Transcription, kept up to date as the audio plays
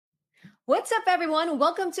What's up, everyone?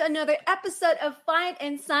 Welcome to another episode of Fight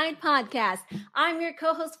Inside Podcast. I'm your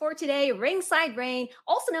co-host for today, Ringside Rain,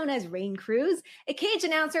 also known as Rain Cruz, a cage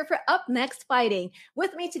announcer for Up Next Fighting.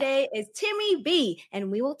 With me today is Timmy B,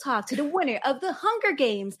 and we will talk to the winner of the Hunger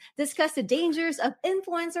Games, discuss the dangers of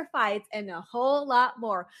influencer fights, and a whole lot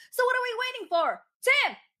more. So what are we waiting for?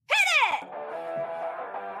 Tim, hit it!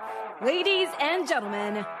 Ladies and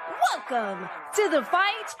gentlemen, welcome to the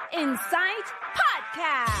Fight Inside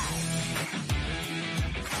Podcast.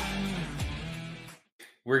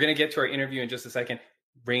 We're going to get to our interview in just a second.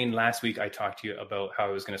 Rain, last week I talked to you about how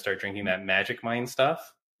I was going to start drinking that Magic Mind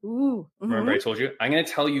stuff. Ooh. Mm-hmm. Remember I told you? I'm going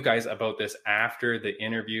to tell you guys about this after the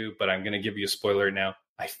interview, but I'm going to give you a spoiler now.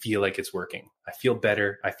 I feel like it's working. I feel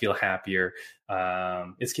better. I feel happier.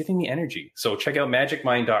 It's giving me energy. So check out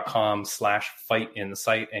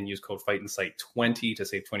magicmind.com/fightinsight and use code fightinsight20 to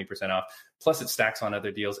save 20% off. Plus it stacks on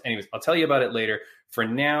other deals. Anyways, I'll tell you about it later. For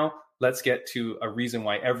now, let's get to a reason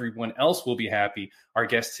why everyone else will be happy. Our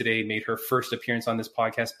guest today made her first appearance on this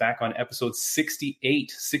podcast back on episode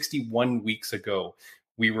 68, 61 weeks ago.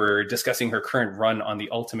 We were discussing her current run on The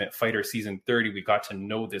Ultimate Fighter Season 30. We got to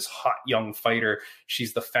know this hot young fighter.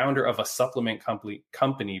 She's the founder of a supplement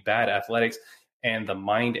company, Bad Athletics, and the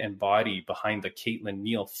mind and body behind the Kaytlin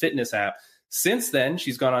Neal fitness app. Since then,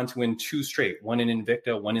 she's gone on to win 2 straight, one in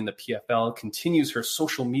Invicta, one in the PFL, continues her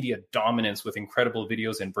social media dominance with incredible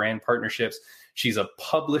videos and brand partnerships. She's a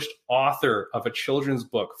published author of a children's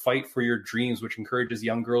book, Fight for Your Dreams, which encourages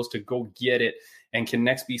young girls to go get it, and can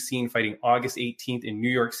next be seen fighting August 18th in New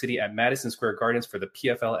York City at Madison Square Gardens for the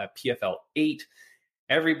PFL at PFL 8.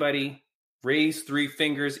 Everybody, raise 3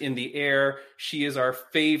 fingers in the air. She is our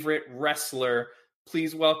favorite wrestler.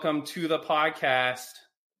 Please welcome to the podcast,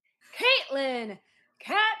 Kaytlin,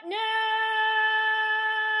 Katniss,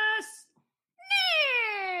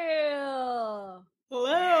 Neal.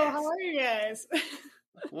 Hello, how are you guys?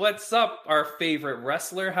 What's up, our favorite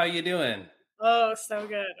wrestler? How you doing? Oh, so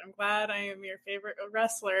good. I'm glad I am your favorite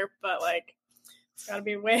wrestler, but it's got to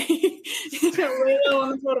be way, way low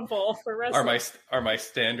on the totem pole for wrestling. Are my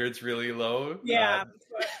standards really low? Yeah.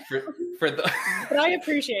 But I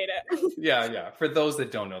appreciate it. Yeah. For those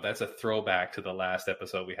that don't know, that's a throwback to the last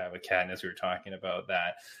episode we had with Katniss. We were talking about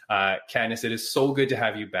that. Katniss, it is so good to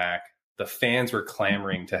have you back. The fans were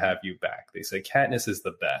clamoring to have you back. They say Katniss is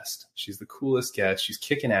the best. She's the coolest guest. She's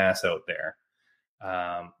kicking ass out there.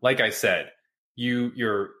 Like I said,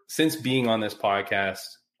 you're since being on this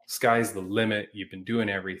podcast, sky's the limit. You've been doing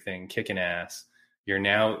everything, kicking ass. You're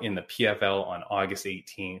now in the PFL on August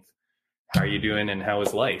 18th. How are you doing and how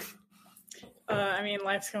is life?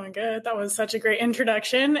 Life's going good. That was such a great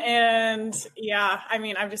introduction. And yeah,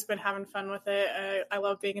 I've just been having fun with it. I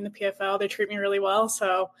love being in the PFL. They treat me really well.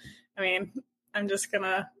 So, I'm just going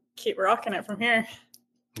to keep rocking it from here.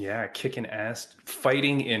 Yeah, kicking ass.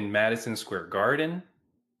 Fighting in Madison Square Garden.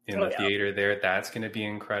 In the theater there. That's going to be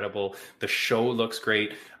incredible. The show looks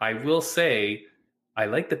great. I will say, I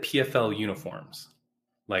like the PFL uniforms.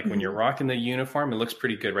 Like when you're rocking the uniform, it looks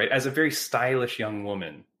pretty good, right? As a very stylish young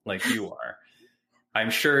woman like you are, I'm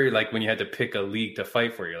sure like when you had to pick a league to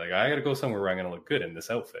fight for, you're like, I got to go somewhere where I'm going to look good in this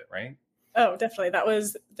outfit, right? Oh, definitely. That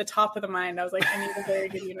was the top of the mind. I was like, I need a very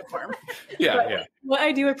good uniform. Yeah. What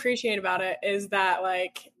I do appreciate about it is that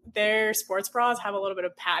their sports bras have a little bit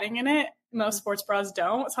of padding in it. Most sports bras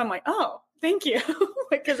don't. So I'm like, oh, thank you.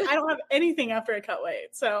 Because I don't have anything after I cut weight.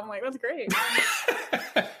 So I'm like, that's great.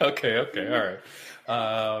 Okay. All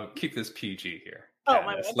right. Keep this PG here. Oh,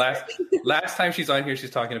 my bad. Last time she's on here,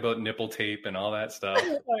 she's talking about nipple tape and all that stuff.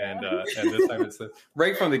 And this time it's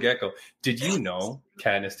right from the get-go. Did you know,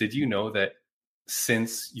 Katniss, that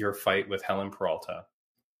since your fight with Helen Peralta,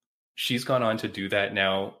 she's gone on to do that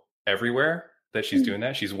now everywhere that she's doing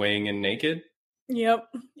that? She's weighing in naked? Yep.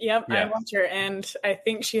 Yeah. I watch her, and I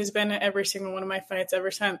think she has been at every single one of my fights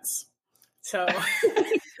ever since. So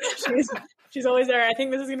she's always there. I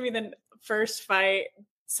think this is going to be the first fight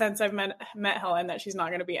since I've met Helen that she's not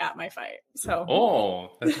going to be at my fight.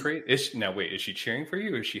 So that's great. Is she cheering for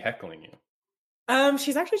you or is she heckling you?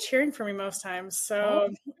 She's actually cheering for me most times. So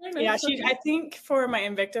I think for my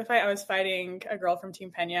Invicta fight, I was fighting a girl from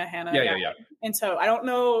Team Pena, Hannah. Yeah. And so I don't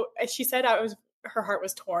know. She said her heart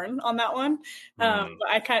was torn on that one. But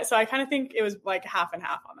I kind of think it was like half and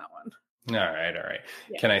half on that one. All right.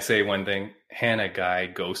 Yeah. Can I say one thing? Hannah Guy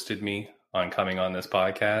ghosted me on coming on this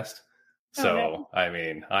podcast. So, I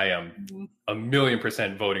am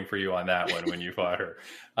 1,000,000% voting for you on that one when you fought her.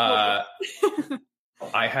 I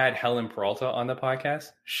had Helen Peralta on the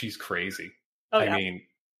podcast. She's crazy.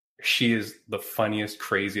 she is the funniest,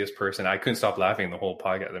 craziest person. I couldn't stop laughing the whole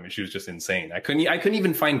podcast. I mean, she was just insane. I couldn't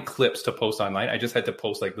even find clips to post online. I just had to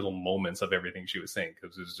post like little moments of everything she was saying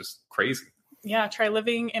because it was just crazy. Yeah, try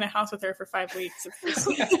living in a house with her for 5 weeks. It's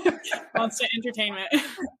constant entertainment.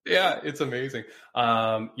 Yeah, it's amazing.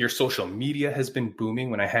 Your social media has been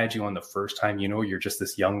booming. When I had you on the first time, you're just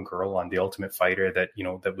this young girl on The Ultimate Fighter that,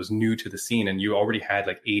 that was new to the scene, and you already had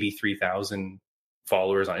like 83,000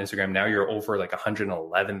 followers on Instagram. Now you're over like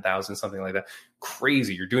 111,000, something like that.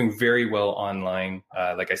 Crazy. You're doing very well online.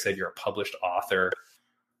 Like I said, you're a published author.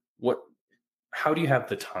 How do you have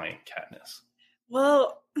the time, Katniss?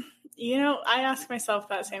 Well, I ask myself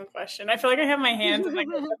that same question. I feel like I have my hands in like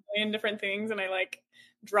a million different things and I like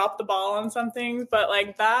drop the ball on some things. But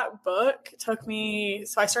like that book took me,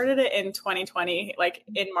 so I started it in 2020, like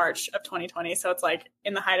in March of 2020. So it's like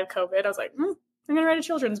in the height of COVID, I was like, I'm going to write a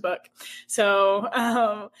children's book. So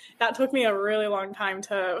that took me a really long time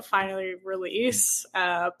to finally release.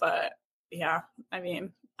 But yeah, I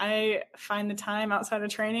mean, I find the time outside of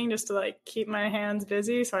training just to like keep my hands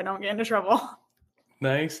busy so I don't get into trouble.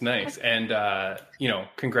 Nice. And,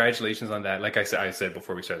 congratulations on that. Like I said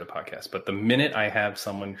before we started the podcast, but the minute I have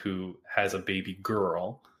someone who has a baby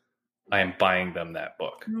girl, I am buying them that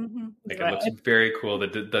book. Mm-hmm. Like it looks very cool.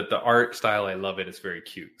 The art style, I love it. It's very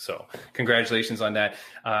cute. So congratulations on that.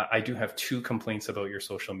 I do have 2 complaints about your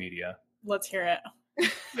social media. Let's hear it.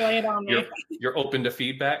 Lay it on me. You're open to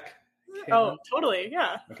feedback? Kaytlin? Oh, totally.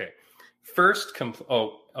 Yeah. Okay. First,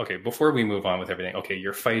 before we move on with everything, okay,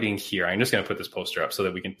 you're fighting here. I'm just going to put this poster up so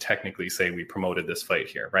that we can technically say we promoted this fight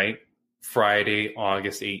here, right? Friday,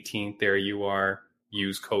 August 18th, there you are.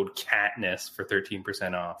 Use code Katniss for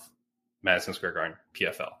 13% off. Madison Square Garden,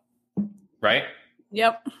 PFL. Right?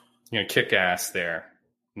 Yep. Kick ass there.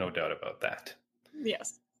 No doubt about that.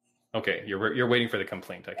 Yes. Okay, you're waiting for the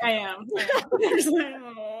complaint. I am. All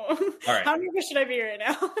right. How nervous should I be right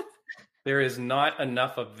now? There is not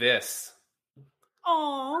enough of this.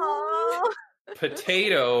 Aww.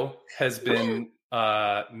 Potato has been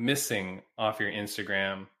missing off your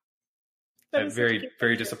Instagram. Very,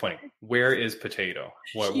 very disappointing. Where is Potato?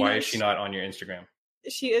 Why is she not on your Instagram?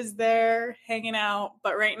 She is there hanging out,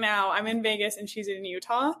 but right now I'm in Vegas and she's in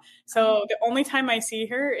Utah. So the only time I see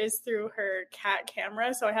her is through her cat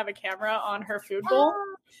camera. So I have a camera on her food bowl.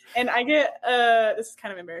 And I get, this is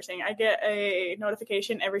kind of embarrassing. I get a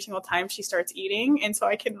notification every single time she starts eating. And so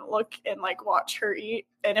I can look and like watch her eat.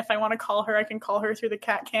 And if I want to call her, I can call her through the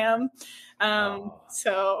cat cam.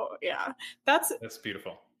 So yeah, that's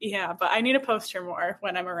beautiful. Yeah. But I need to post her more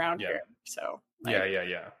when I'm around here. So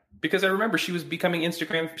yeah. Because I remember she was becoming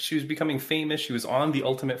famous. She was on The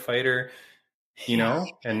Ultimate Fighter,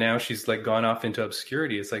 and now she's like gone off into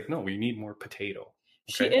obscurity. It's like, no, we need more Potato.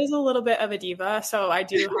 Okay? She is a little bit of a diva, so I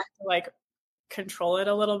do have to like control it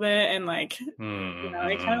a little bit, and like it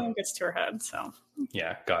kind of gets to her head. So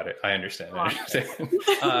yeah, got it. I understand.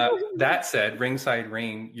 That said, Ringside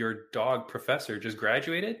Rain, your dog Professor just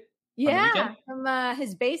graduated. Yeah, from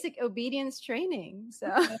his basic obedience training. So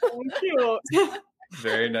cute.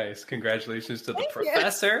 Very nice. Congratulations to the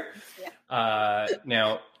professor. Yeah.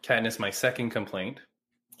 Now, Katniss, my second complaint.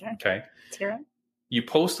 Okay. You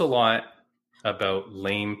post a lot about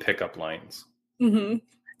lame pickup lines. Mm-hmm.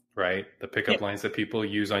 Right? The pickup lines that people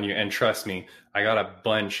use on you. And trust me, I got a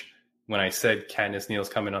bunch when I said Katniss Neal's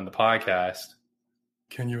coming on the podcast.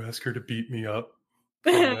 Can you ask her to beat me up?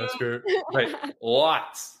 Can you ask her? Right.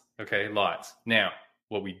 Lots. Okay, lots. Now,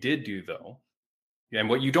 what we did do, though, and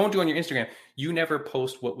what you don't do on your Instagram, you never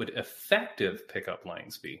post what would effective pickup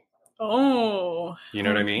lines be. Oh. You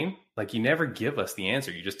know what I mean? Like, you never give us the answer.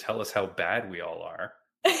 You just tell us how bad we all are.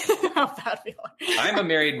 How bad we are. I'm a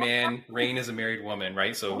married man. Rain is a married woman,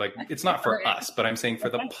 right? So, like, it's not for us, but I'm saying for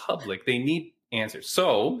the public. They need answers.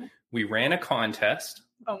 So, we ran a contest.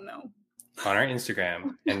 Oh, no. On our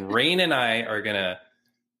Instagram. And Rain and I are going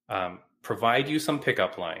to provide you some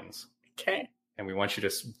pickup lines. Okay. And we want you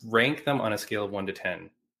to rank them on a scale of 1 to 10.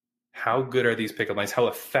 How good are these pickup lines? How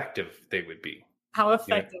effective they would be? How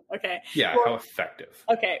effective? Okay. Yeah, how effective?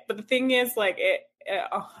 Okay, but the thing is, like, it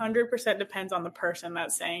 100% depends on the person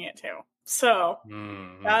that's saying it too. So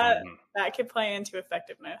that could play into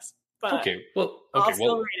effectiveness. But I'll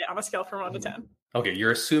still read it on a scale from 1 to 10. Okay,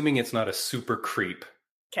 you're assuming it's not a super creep.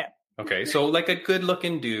 Okay. Okay, so like a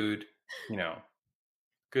good-looking dude,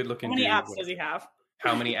 good-looking dude. How many abs does he have?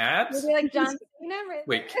 How many abs? Maybe like John Cena.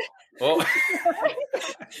 Wait. Oh.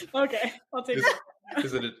 Okay, I'll take it.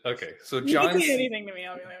 Is it okay? So You John's can say anything to me.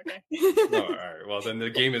 I'll be like, okay. Oh, all right. Well, then the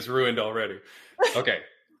game is ruined already. Okay,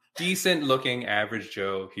 decent looking average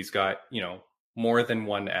Joe. He's got more than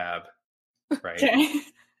one ab, right? Okay.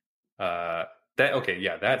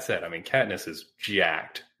 That said, I mean, Katniss is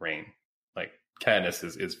jacked, Rain. Like Katniss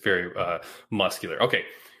is very muscular. Okay,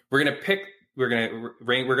 we're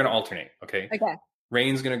gonna alternate. Okay. Okay.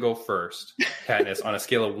 Rain's gonna go first. Katniss, on a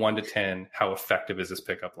scale of 1 to 10, how effective is this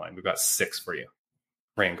pickup line? We've got 6 for you.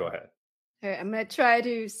 Rain, go ahead. All right, I'm going to try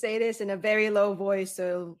to say this in a very low voice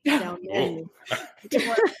so it'll sound manly.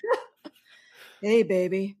 Hey,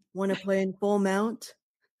 baby, want to play in full mount?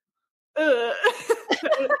 That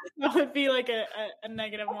would be like a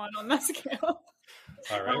 -1 on that scale.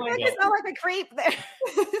 All right. I just sound like a creep there.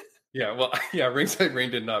 Yeah, well, yeah, Ringside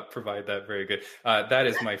Rain did not provide that very good. That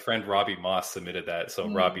is my friend Robbie Moss submitted that. So,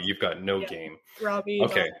 Robbie, you've got no game. Robbie.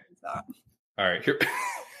 Okay. All right,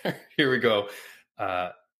 here we go.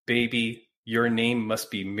 Baby, your name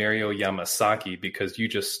must be Mario Yamasaki because you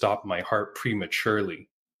just stopped my heart prematurely.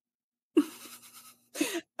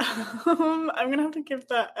 I'm going to have to give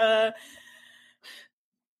that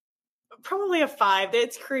probably a 5.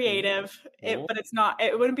 It's creative, but it's not.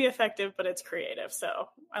 It wouldn't be effective, but it's creative. So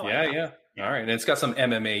I like that. Yeah. All right, and it's got some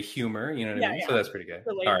MMA humor. You know what I mean? Yeah. So that's pretty good.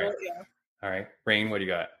 Relatable, All right, Rain, what do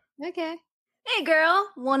you got? Okay. Hey, girl,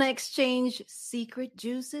 want to exchange secret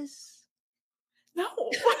juices? No.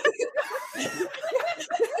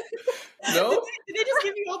 No. Did they just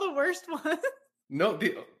give you all the worst ones? No.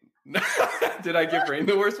 Did I give Rain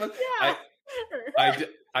the worst ones? Yeah.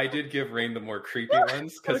 I did give Rain the more creepy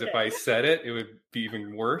ones because if I said it, it would be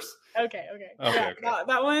even worse. Okay. Yeah,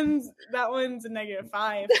 that one's a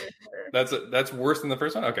 -5 for sure. That's worse than the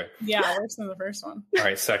first one. Okay. Yeah, worse than the first one. All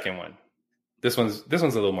right, second one. This one's a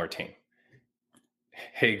little more tame.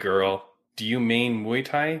 Hey girl, do you main Muay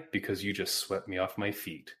Thai? Because you just swept me off my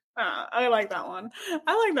feet. I like that one.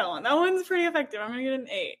 That one's pretty effective. I'm gonna get an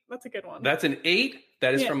 8. That's a good one. That's an 8.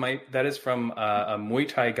 That is from a Muay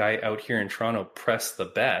Thai guy out here in Toronto, Press the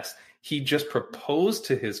Best. He just proposed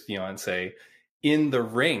to his fiance in the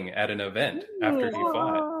ring at an event after he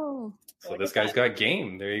fought. So this guy's got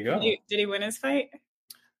game. There you go. Did he win his fight?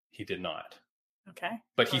 He did not. Okay.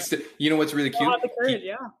 But he still, you know what's really cute? The courage,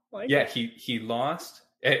 he lost.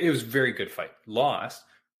 It was a very good fight. Lost,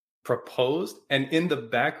 proposed, and in the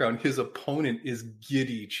background, his opponent is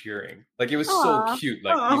giddy cheering. Like it was so cute.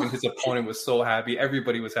 Like even his opponent was so happy.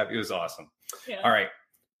 Everybody was happy. It was awesome. Yeah. All right,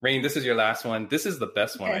 Rain, this is your last one. This is the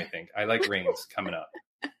best one, I think. I like Rain's coming up.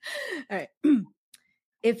 All right.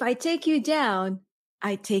 If I take you down,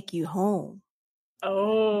 I take you home.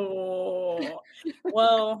 Oh,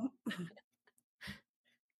 well,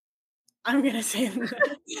 I'm gonna say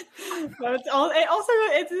that.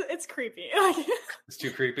 It's creepy. Like, it's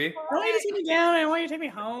too creepy. I want you to take me down. I want you to take me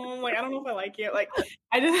home. Like I don't know if I like you. Like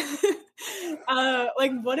I just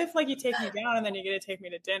like what if like you take me down and then you're gonna take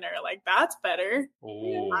me to dinner? Like that's better.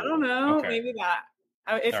 Ooh, I don't know. Okay. Maybe that.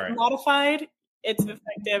 If modified, it's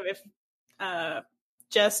effective. If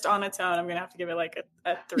just on its own, I'm gonna have to give it like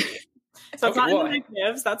a 3. So it's not in the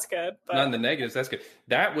negatives. That's good. But... Not in the negatives. That's good.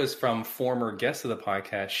 That was from former guest of the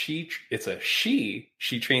podcast. She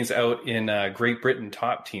trains out in Great Britain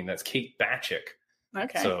top team. That's Kate Batchick.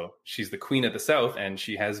 Okay. So she's the queen of the South, and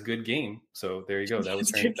she has good game. So there you go. That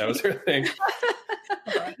was her thing.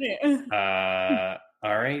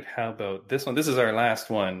 All right. How about this one? This is our last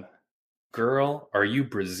one. Girl, are you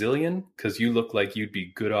Brazilian? Because you look like you'd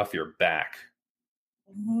be good off your back.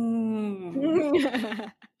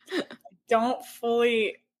 Don't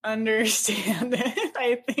fully understand it,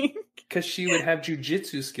 I think. Because she would have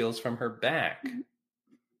jujitsu skills from her back.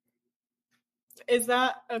 Is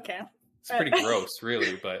that okay? It's pretty gross,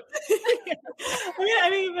 really, but I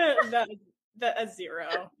mean that a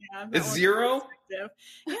 0. Yeah, it's 0? Yeah,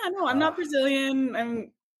 no, I'm not Brazilian.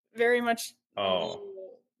 I'm very much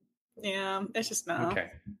yeah, it's just no. Okay.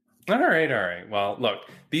 All right. Well, look,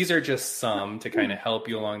 these are just some to kind of help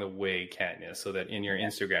you along the way, Katniss, so that in your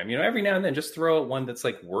Instagram, every now and then just throw out one that's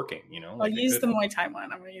like working, I'll use the Muay Thai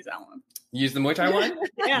one. I'm going to use that one. Use the Muay Thai one?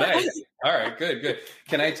 Yeah. Nice. All right, good.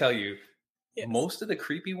 Can I tell you, most of the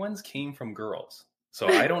creepy ones came from girls. So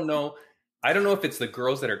I don't know if it's the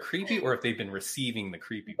girls that are creepy or if they've been receiving the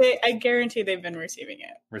creepy ones. I guarantee they've been receiving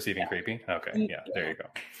it. Receiving creepy? Okay, yeah, there you go.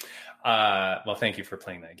 Well, thank you for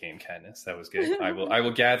playing that game, Katniss. That was good. I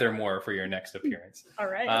will gather more for your next appearance. All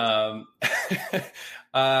right.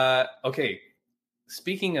 Okay.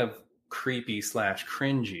 Speaking of creepy /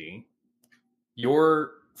 cringy,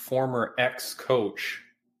 your former ex-coach,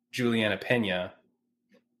 Juliana Pena,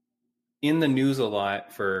 in the news a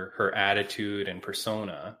lot for her attitude and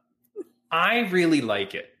persona. I really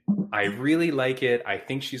like it. I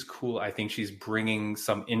think she's cool. I think she's bringing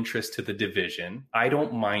some interest to the division. I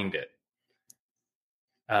don't mind it.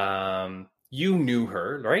 You knew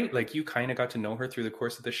her, right? Like you kind of got to know her through the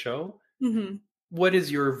course of the show. Mm-hmm. What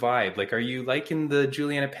is your vibe? Like, are you liking the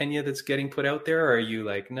Juliana Pena that's getting put out there? Or are you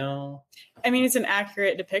like, no? I mean, it's an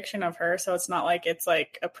accurate depiction of her, so it's not like it's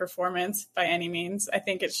like a performance by any means. I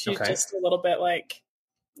think she's just a little bit like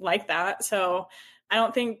that. So I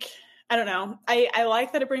don't know. I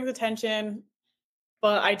like that it brings attention,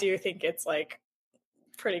 but I do think it's like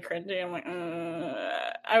pretty cringy. I'm like,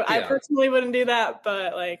 I personally wouldn't do that,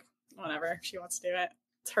 but like, whatever. She wants to do it.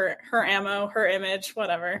 It's her ammo, her image,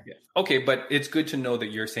 whatever. Yeah. Okay, but it's good to know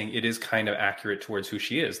that you're saying it is kind of accurate towards who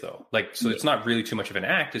she is, though. Like, so it's not really too much of an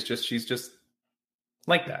act. It's just she's just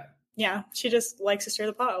like that. Yeah, she just likes to stir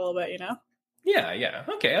the pot a little bit, you know? Yeah.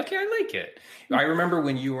 Okay, I like it. I remember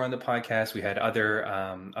when you were on the podcast, we had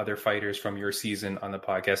other fighters from your season on the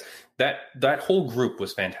podcast. That whole group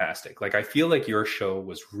was fantastic. Like, I feel like your show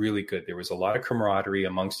was really good. There was a lot of camaraderie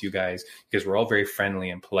amongst you guys because we're all very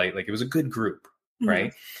friendly and polite. Like, it was a good group,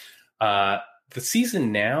 right? The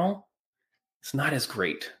season now, it's not as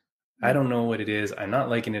great. I don't know what it is. I'm not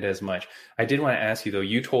liking it as much. I did want to ask you though,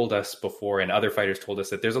 you told us before and other fighters told us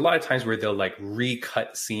that there's a lot of times where they'll like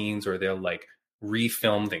recut scenes or they'll like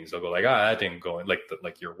refilm things. They'll go like, that didn't go in,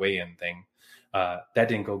 like your weigh-in thing. That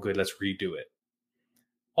didn't go good. Let's redo it.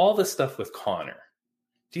 All the stuff with Connor.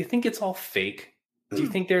 Do you think it's all fake? Do you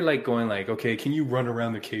think they're like going like, okay, can you run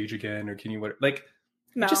around the cage again? Or can you what? Like,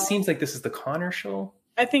 No. It just seems like this is the Connor show.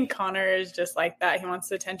 I think Connor is just like that. He wants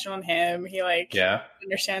the attention on him. He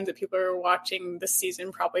understands that people are watching this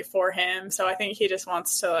season probably for him. So I think he just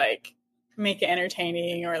wants to like make it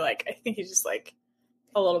entertaining, or like I think he's just like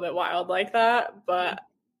a little bit wild like that. But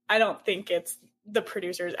I don't think it's the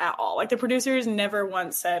producers at all. Like the producers never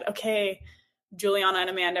once said, okay, Juliana and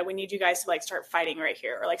Amanda, we need you guys to like start fighting right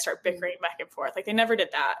here or like start bickering back and forth. Like they never did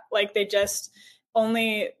that. Like they just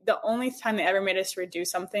the only time they ever made us redo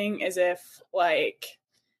something is if like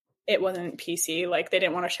it wasn't PC, like they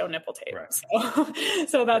didn't want to show nipple tape. Right.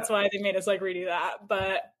 So that's why they made us like redo that.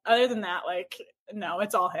 But other than that, like, no,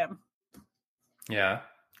 it's all him. Yeah.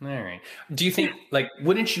 All right. Do you think like,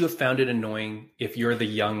 wouldn't you have found it annoying if you're the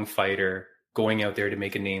young fighter going out there to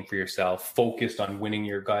make a name for yourself, focused on winning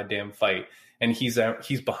your goddamn fight, and he's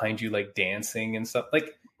behind you like dancing and stuff?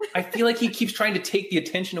 Like, I feel like he keeps trying to take the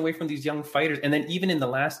attention away from these young fighters. And then even in the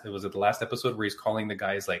last episode where he's calling the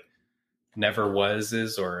guys like never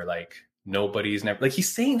wases or like nobody's never, like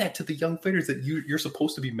he's saying that to the young fighters that you're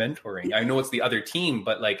supposed to be mentoring. I know it's the other team,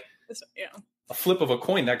 but like a flip of a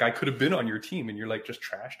coin, that guy could have been on your team and you're like just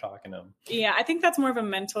trash talking him. Yeah, I think that's more of a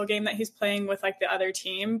mental game that he's playing with like the other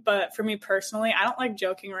team. But for me personally, I don't like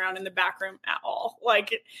joking around in the back room at all.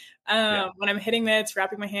 Like when I'm hitting mitts,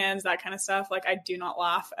 wrapping my hands, that kind of stuff, like I do not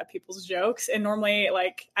laugh at people's jokes. And normally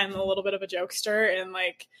like I'm a little bit of a jokester, and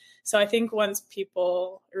like so I think once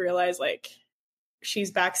people realize like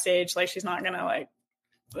she's backstage, like she's not gonna like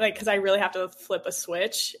because I really have to flip a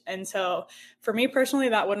switch. And so for me personally,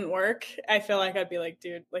 that wouldn't work. I feel like I'd be like,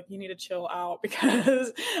 dude, like you need to chill out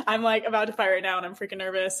because I'm like about to fight right now and I'm freaking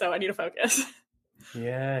nervous. So I need to focus.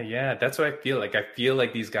 Yeah. That's what I feel like. I feel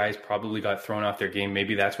like these guys probably got thrown off their game.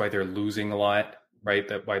 Maybe that's why they're losing a lot, right?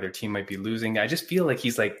 That why their team might be losing. I just feel like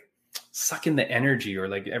he's like sucking the energy or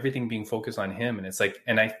like everything being focused on him. And it's like,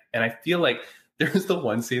 and I feel like there's the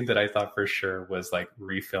one scene that I thought for sure was like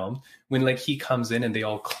refilmed when like he comes in and they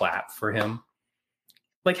all clap for him.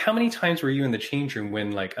 Like how many times were you in the change room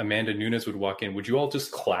when like Amanda Nunes would walk in? Would you all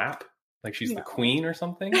just clap like she's the queen or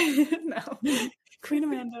something? No. Queen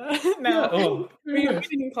Amanda. No. We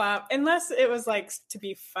didn't clap unless it was like to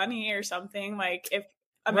be funny or something. Like if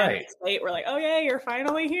Amanda's late, we're like, oh yeah, you're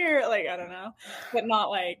finally here. Like, I don't know. But not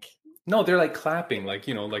like... No, they're like clapping, like,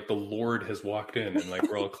 you know, like the Lord has walked in and like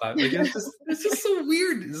we're all clapping. Like, it's just so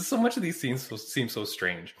weird. So much of these scenes seem so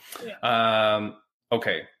strange. Yeah.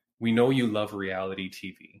 Okay. We know you love reality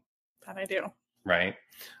TV. That I do. Right?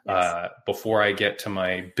 Yes. Before I get to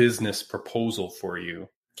my business proposal for you.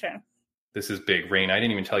 Okay. This is big. Rain, I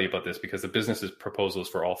didn't even tell you about this because the business proposal is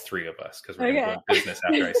for all three of us because we're going to go in business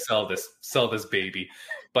after I sell this baby.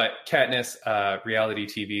 But Katniss, reality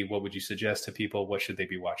TV, what would you suggest to people? What should they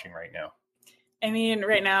be watching right now? I mean,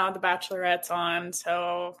 right now, The Bachelorette's on,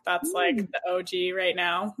 so that's like the OG right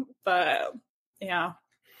now. But yeah,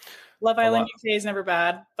 Love Island UK is never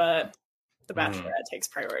bad, but The Bachelorette takes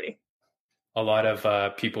priority. A lot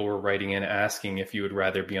of people were writing in asking if you would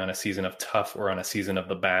rather be on a season of Tough or on a season of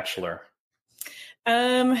The Bachelor.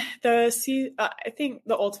 I think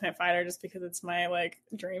The Ultimate Fighter, just because it's my like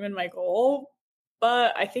dream and my goal.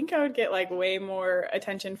 But I think I would get like way more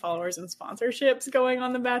attention, followers, and sponsorships going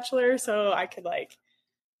on The Bachelor, so I could like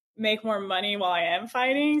make more money while I am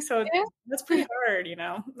fighting. So that's pretty hard, you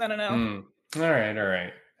know. I don't know. All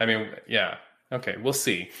right. I mean, yeah. Okay, we'll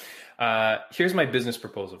see. Here's my business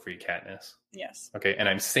proposal for you, Katniss. Yes. Okay, and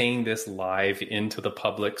I'm saying this live into the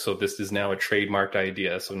public, so this is now a trademarked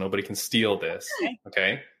idea, so nobody can steal this.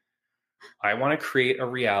 Okay? I want to create a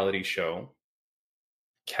reality show.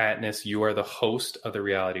 Katniss, you are the host of the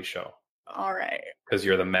reality show. All right. Because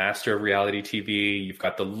you're the master of reality TV. You've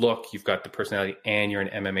got the look, you've got the personality, and you're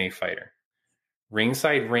an MMA fighter.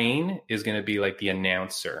 Ringside Rain is going to be like the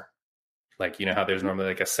announcer. Like, you know how there's normally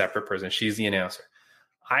like a separate person. She's the announcer.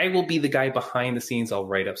 I will be the guy behind the scenes. I'll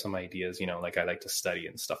write up some ideas, you know, like I like to study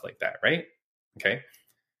and stuff like that, right? Okay.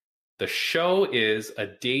 The show is a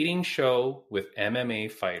dating show with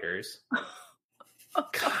MMA fighters.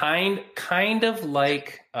 kind of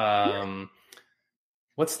like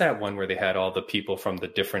what's that one where they had all the people from the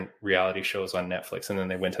different reality shows on Netflix, and then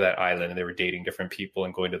they went to that island and they were dating different people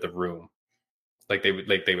and going to the room. Like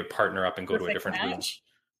they would partner up and go to a different room.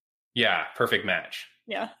 Yeah, Perfect Match.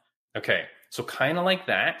 Yeah. Okay. So kind of like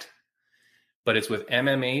that, but it's with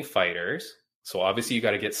MMA fighters. So obviously you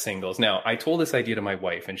got to get singles. Now, I told this idea to my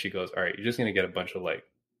wife and she goes, all right, you're just going to get a bunch of like,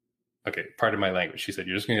 okay, pardon my language. She said,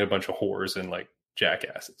 you're just going to get a bunch of whores and like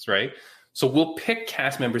jackasses, right? So we'll pick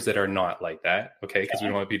cast members that are not like that, okay? Because we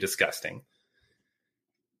don't want to be disgusting.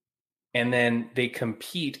 And then they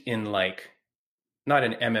compete in like, not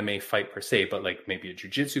an MMA fight per se, but like maybe a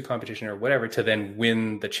jiu-jitsu competition or whatever to then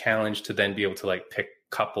win the challenge to then be able to like pick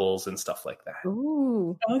couples and stuff like that.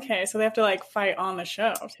 Ooh. Okay, so they have to like fight on the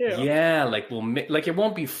show too. Yeah, like like it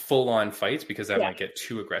won't be full-on fights because that might get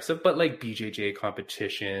too aggressive, but like BJJ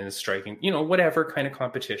competitions, striking, you know, whatever kind of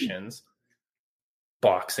competitions,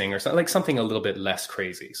 boxing or something, like something a little bit less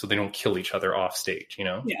crazy so they don't kill each other off stage, you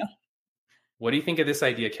know? Yeah. What do you think of this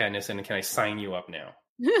idea, Katniss, and can I sign you up now?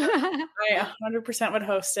 I 100% would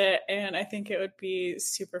host it, and I think it would be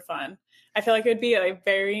super fun. I feel like it would be a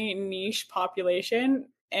very niche population,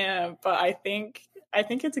 but I think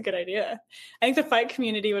it's a good idea. I think the fight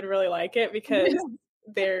community would really like it because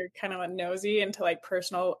they're kind of nosy into like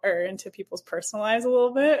personal or into people's personal lives a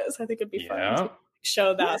little bit. So I think it'd be fun to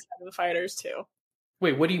show that side of the fighters too.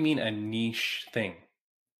 Wait, what do you mean a niche thing?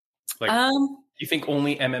 Like, you think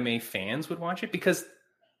only MMA fans would watch it? Because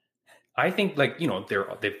I think, like, you know,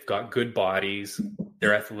 they've got good bodies,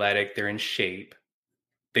 they're athletic, they're in shape,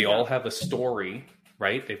 they all have a story,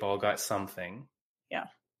 right? They've all got something. Yeah,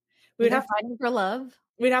 we'd have fighting for love.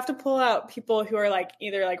 We'd have to pull out people who are like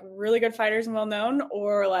either like really good fighters and well known,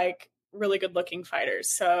 or like really good looking fighters.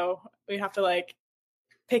 So we'd have to like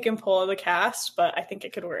pick and pull the cast, but I think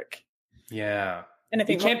it could work. Yeah, and I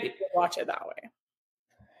think people would watch it that way.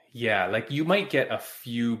 Yeah, like you might get a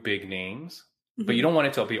few big names. But you don't want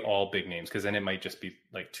it to be all big names because then it might just be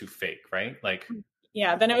like too fake, right? Like,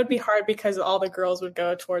 yeah, then it would be hard because all the girls would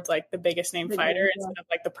go towards like the biggest name fighter instead of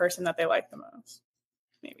like the person that they like the most.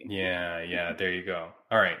 Maybe. Yeah. There you go.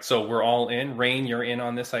 All right, so we're all in. Rain, you're in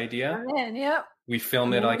on this idea. I'm in. Yep. We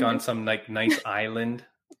film it like on some like nice island,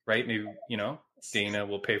 right? Maybe, you know, Dana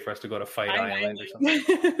will pay for us to go to Fight Island or something.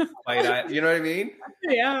 You know what I mean?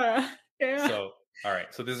 Yeah. So, all right.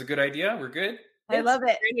 So this is a good idea. We're good. I love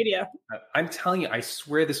it. Great idea. I'm telling you, I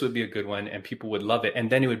swear this would be a good one and people would love it. And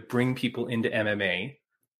then it would bring people into MMA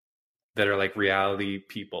that are like reality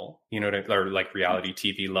people, you know, or like reality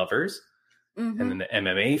TV lovers. And then the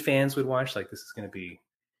MMA fans would watch. Like, this is going to be,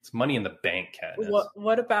 it's money in the bank, Katniss.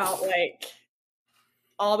 What about like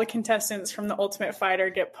all the contestants from The Ultimate Fighter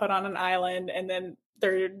get put on an island and then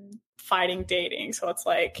they're fighting dating? So it's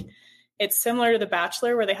like, it's similar to The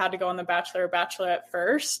Bachelor where they had to go on The Bachelor or Bachelorette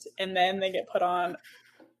first, and then they get put on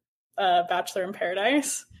Bachelor in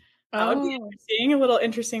Paradise. That would be interesting, a little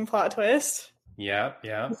interesting plot twist. Yeah.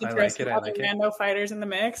 I like it. I like it. Rando fighters in the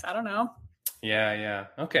mix. I don't know. Yeah.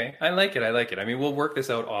 Okay. I like it. I mean, we'll work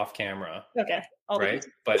this out off camera. Okay. Right?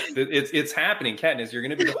 But it's happening, Katniss. You're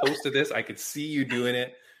going to be the host of this. I could see you doing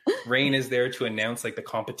it. Rain is there to announce like the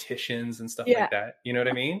competitions and stuff like that. You know what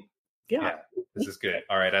I mean? Yeah. This is good.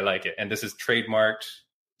 All right. I like it. And this is trademarked,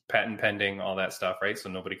 patent pending, all that stuff, right? So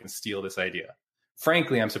nobody can steal this idea.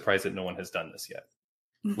 Frankly, I'm surprised that no one has done this yet.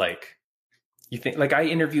 Like, you think, like, I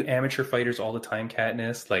interview amateur fighters all the time,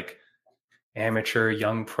 Katniss, like amateur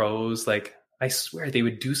young pros. Like, I swear they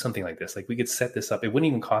would do something like this. Like, we could set this up. It wouldn't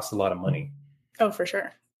even cost a lot of money. Oh, for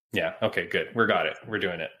sure. Yeah. Okay, good. We got it. We're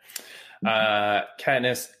doing it.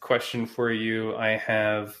 Katniss, question for you. I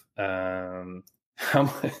have, hold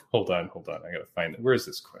on. I gotta find it. Where's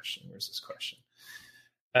this question?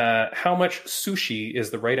 How much sushi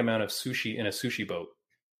is the right amount of sushi in a sushi boat?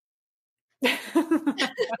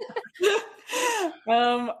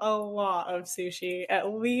 A lot of sushi,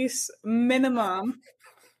 at least minimum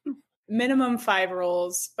 5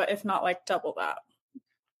 rolls, but if not like double that.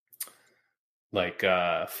 like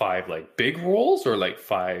 5 like big rolls, or like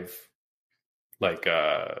 5 like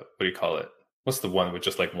what do you call it? What's the one with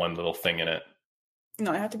just like one little thing in it?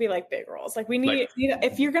 No, they have to be like big rolls. Like we Like, need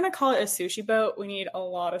if you're gonna call it a sushi boat, we need a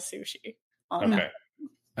lot of sushi on okay.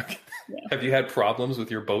 Okay. Yeah. Have you had problems with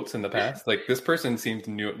your boats in the past? Like, this person seems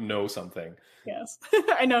to know something. Yes.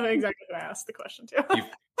 I know exactly who I asked the question to.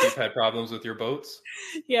 You've had problems with your boats?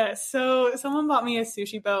 Yeah. So someone bought me a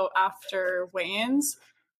sushi boat after weigh-ins,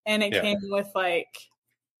 and it came with like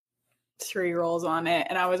 3 rolls on it,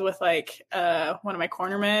 and I was with like one of my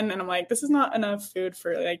cornermen, and I'm like, this is not enough food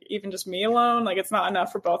for like even just me alone. Like, it's not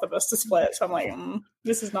enough for both of us to split. So I'm like,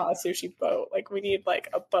 this is not a sushi boat. Like, we need like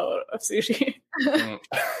a boat of sushi.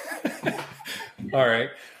 All right.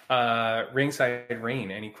 Ringside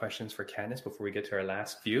Rain, any questions for Katniss before we get to our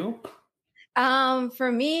last few?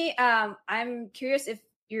 For me, I'm curious if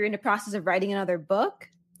you're in the process of writing another book.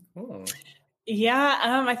 Oh.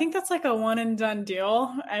 Yeah, I think that's like a one and done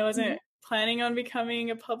deal. I wasn't planning on becoming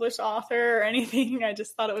a published author or anything. I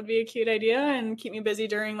just thought it would be a cute idea and keep me busy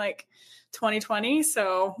during like 2020.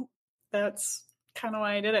 So that's kind of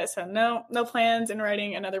why I did it. So no plans in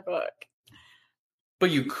writing another book.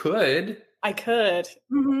 But you could. I could.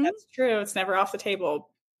 Mm-hmm. That's true. It's never off the table.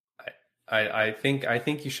 I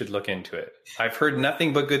think you should look into it. I've heard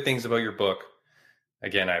nothing but good things about your book.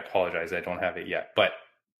 Again, I apologize. I don't have it yet, but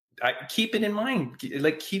keep it in mind.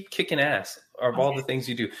 Like, keep kicking ass of all the things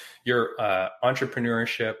you do. Your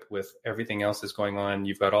entrepreneurship with everything else that's going on.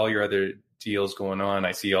 You've got all your other deals going on.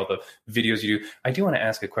 I see all the videos you do. I do want to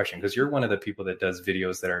ask a question, because you're one of the people that does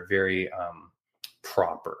videos that are very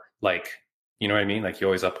proper. Like, you know what I mean? Like, you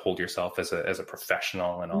always uphold yourself as a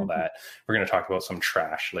professional and all that. We're going to talk about some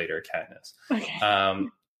trash later, Katniss. Okay.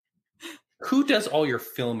 Who does all your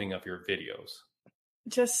filming of your videos?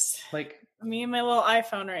 Just like me and my little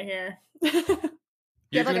iPhone right here.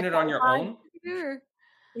 You're doing it on your own?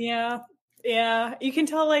 Yeah. You can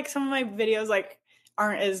tell like some of my videos like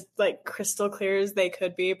aren't as like crystal clear as they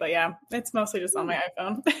could be, but yeah, it's mostly just on my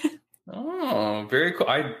iPhone. Oh, very cool.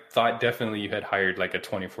 I thought definitely you had hired like a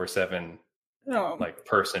 24/7 like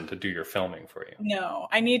person to do your filming for you. No,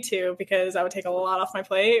 I need to, because I would take a lot off my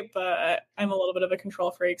plate, but I'm a little bit of a control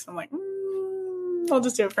freak, so I'm like, I'll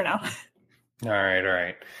just do it for now. All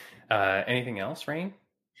right. Anything else, Rain?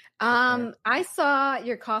 I saw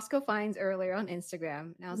your Costco finds earlier on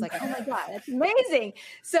Instagram, and I was like, oh my God, that's amazing.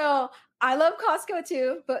 So I love Costco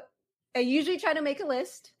too, but I usually try to make a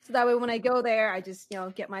list, so that way when I go there, I just,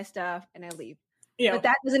 get my stuff and I leave. Yeah. But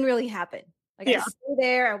that doesn't really happen. Like, I stay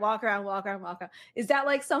there, I walk around. Is that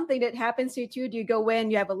like something that happens to you too? Do you go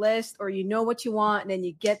in, you have a list, or you know what you want, and then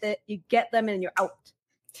you get them and you're out?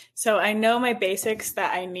 So I know my basics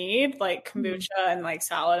that I need, like kombucha and like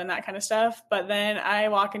salad and that kind of stuff. But then I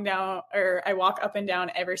walk up and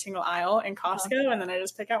down every single aisle in Costco, and then I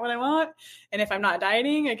just pick out what I want. And if I'm not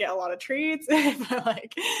dieting, I get a lot of treats.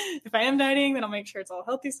 If I am dieting, then I'll make sure it's all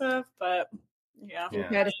healthy stuff. But yeah. Do you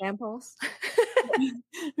get the samples?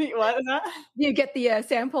 What is that? Do you get the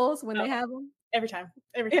samples when they have them? Every time.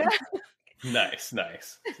 Yeah. Nice.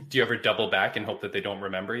 Do you ever double back and hope that they don't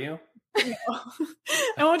remember you? No.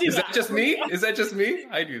 I won't do that. Is that just me?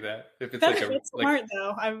 I do that. If it's that's smart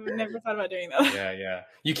though. I've never thought about doing that. Yeah.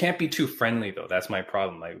 You can't be too friendly though. That's my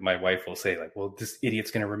problem. Like, my wife will say like, well, this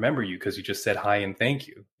idiot's going to remember you because you just said hi and thank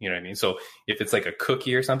you. You know what I mean? So if it's like a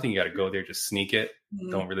cookie or something, you got to go there, just sneak it.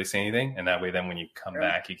 Don't really say anything. And that way, then when you come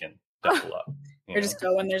back, you can double up. Or just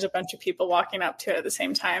go when there's a bunch of people walking up to it at the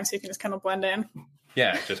same time, so you can just kind of blend in.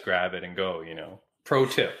 Yeah, just grab it and go, Pro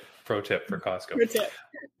tip for Costco. Pro tip.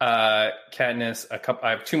 Katniss, I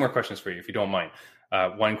have 2 more questions for you, if you don't mind.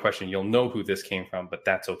 One question, you'll know who this came from, but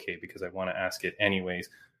that's okay because I want to ask it anyways.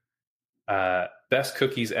 Best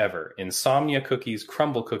cookies ever: Insomnia cookies,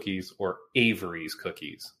 Crumble cookies, or Avery's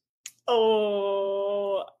cookies?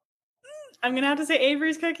 Oh, I'm going to have to say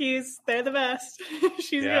Avery's cookies. They're the best.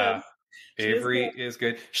 She's good. Avery is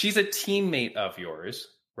good. She's a teammate of yours,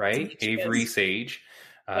 right? Avery Sage.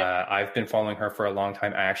 I've been following her for a long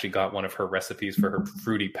time. I actually got one of her recipes for her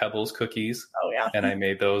Fruity Pebbles cookies. Oh, yeah. And I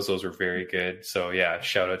made those. Those were very good. So, yeah,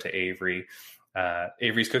 shout out to Avery.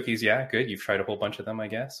 Avery's cookies, yeah, good. You've tried a whole bunch of them, I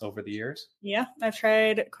guess, over the years? Yeah, I've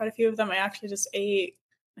tried quite a few of them. I actually just ate,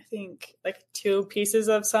 I think, like 2 pieces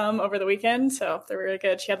of some over the weekend. So they're really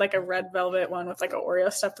good. She had like a red velvet one with like an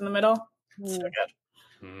Oreo stuffed in the middle. So good.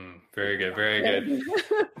 Very good.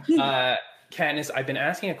 Katniss, I've been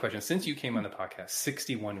asking a question since you came on the podcast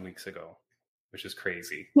 61 weeks ago, which is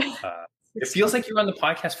crazy. It feels like you were on the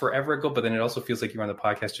podcast forever ago, but then it also feels like you were on the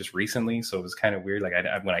podcast just recently. So it was kind of weird. Like,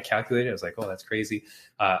 when I calculated, I was like, oh, that's crazy.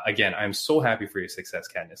 Again, I'm so happy for your success,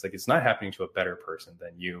 Katniss. Like, it's not happening to a better person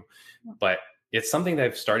than you, but it's something that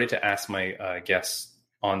I've started to ask my guests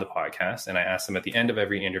on the podcast, and I ask them at the end of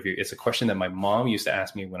every interview. It's a question that my mom used to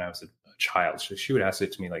ask me when I was a child. So she would ask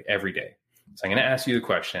it to me like every day. So I'm going to ask you the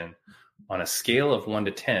question: on a scale of 1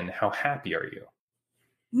 to 10, how happy are you?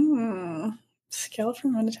 Scale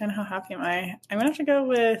from 1 to 10, how happy am I? I'm going to have to go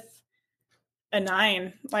with a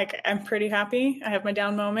 9. Like, I'm pretty happy. I have my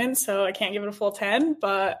down moments, so I can't give it a full 10,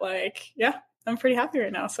 but like, yeah, I'm pretty happy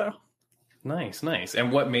right now. So nice.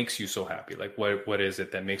 And what makes you so happy? Like, what is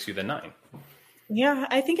it that makes you the 9? Yeah,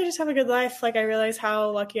 I think I just have a good life. Like, I realize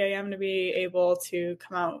how lucky I am to be able to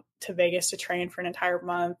come out to Vegas to train for an entire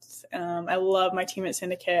month. I love my team at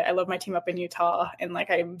Syndicate. I love my team up in Utah. And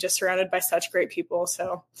like, I'm just surrounded by such great people.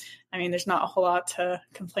 So, I mean, there's not a whole lot to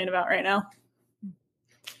complain about right now.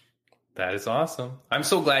 That is awesome. I'm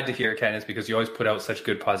so glad to hear it, Katniss, because you always put out such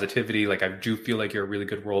good positivity. Like, I do feel like you're a really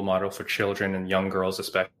good role model for children and young girls,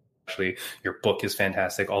 especially. Your book is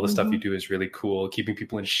fantastic. All the stuff you do is really cool, keeping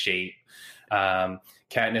people in shape.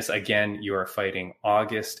 Katniss, again, you are fighting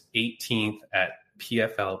August 18th at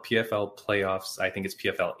PFL playoffs. I think it's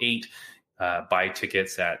PFL 8. Buy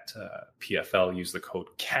tickets at PFL. Use the code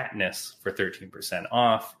Katniss for 13%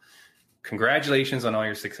 off. Congratulations on all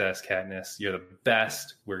your success, Katniss. You're the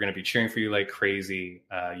best. We're going to be cheering for you like crazy.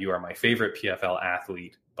 You are my favorite PFL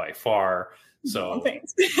athlete by far. So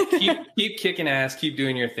keep kicking ass, keep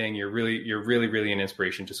doing your thing. You're really an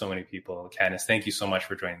inspiration to so many people. Katniss, thank you so much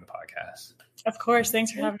for joining the podcast. Of course.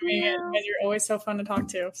 Thanks for having me. You guys are always so fun to talk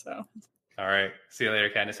to. So, all right. See you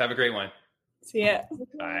later, Katniss. Have a great one. See ya.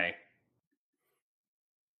 Bye.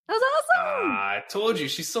 That was awesome. I told you,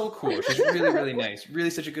 she's so cool. She's really nice.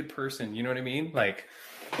 Really such a good person. You know what I mean? Like,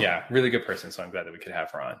 yeah, really good person. So I'm glad that we could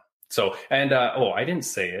have her on. So, and, I didn't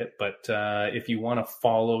say it, but if you want to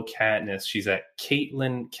follow Katniss, she's at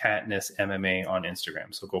Kaytlin Katniss MMA on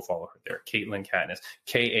Instagram. So go follow her there. Kaytlin Katniss,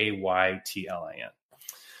 Kaytlin.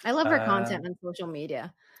 I love her content on social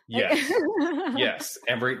media. Yes. Yes.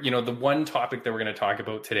 And we're, the one topic that we're going to talk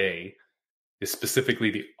about today is specifically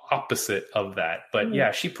the opposite of that. But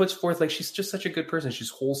yeah, she puts forth, like, she's just such a good person. She's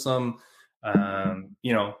wholesome,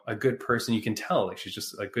 a good person. You can tell, like, she's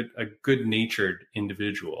just a good natured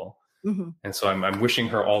individual. And so I'm wishing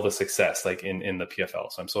her all the success, like in the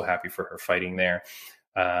PFL. So I'm so happy for her fighting there.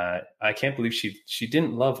 I can't believe she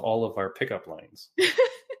didn't love all of our pickup lines.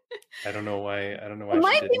 I don't know why. It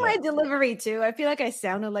might be my delivery too. I feel like I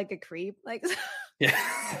sounded like a creep. Like, yeah.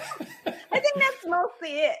 I think that's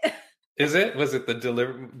mostly it. Is it? Was it the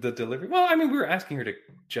delivery? Well, I mean, we were asking her to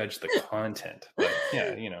judge the content, but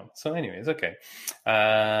yeah, So anyways, okay.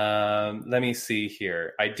 Let me see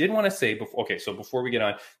here. I did want to say so before we get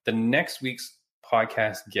on, the next week's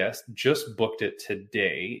podcast guest just booked it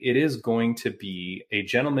today. It is going to be a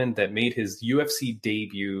gentleman that made his UFC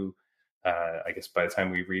debut. I guess by the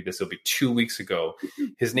time we read this, it'll be 2 weeks ago.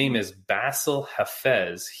 His name is Bassil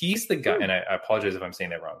Hafez. He's the guy, and I apologize if I'm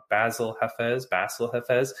saying that wrong. Bassil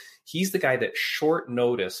Hafez. He's the guy that short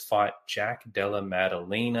notice fought Jack Della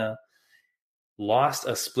Maddalena, lost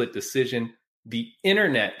a split decision. The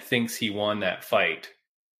internet thinks he won that fight.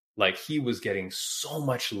 Like, he was getting so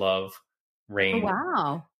much love, Rain. Oh,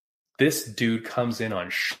 wow. This dude comes in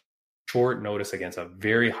on short notice against a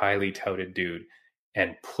very highly touted dude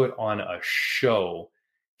and put on a show.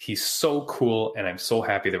 He's so cool, and I'm so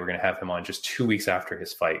happy that we're going to have him on just 2 weeks after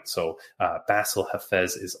his fight. So Bassil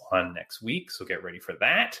Hafez is on next week, so get ready for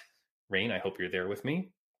that. Rain, I hope you're there with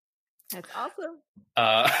me. That's awesome.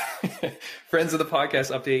 Friends of the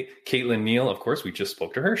podcast update, Kaytlin Neal, of course, we just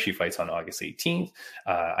spoke to her. She fights on August 18th.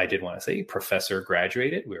 I did want to say Professor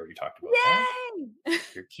graduated. We already talked about that.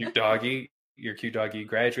 Your cute doggy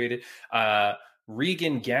graduated.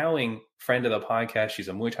 Regan Gowing, friend of the podcast. She's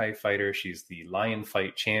a Muay Thai fighter. She's the Lion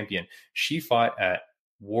Fight champion. She fought at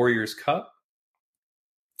Warriors Cup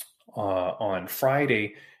on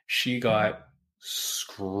Friday. She got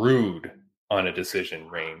screwed on a decision,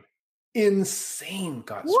 Rain. Insane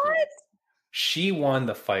got screwed. What? She won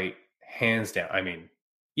the fight hands down. I mean,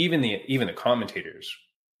 even the commentators,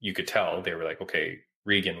 you could tell they were like, okay,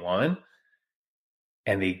 Regan won.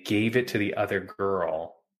 And they gave it to the other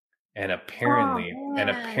girl. And apparently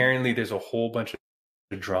there's a whole bunch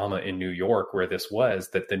of drama in New York where this was,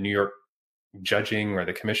 that the New York judging or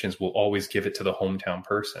the commissions will always give it to the hometown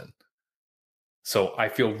person. So I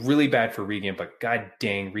feel really bad for Regan, but god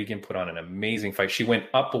dang, Regan put on an amazing fight. She went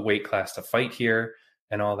up a weight class to fight here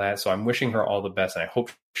and all that. So I'm wishing her all the best, and I hope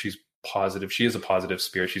she's positive. She is a positive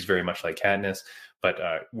spirit. She's very much like Katniss, But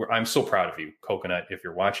I'm so proud of you, Coconut, if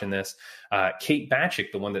you're watching this. Kate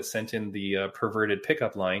Batchick, the one that sent in the perverted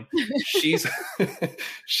pickup line, she's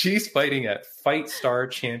she's fighting at Fight Star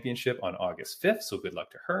Championship on August 5th. So good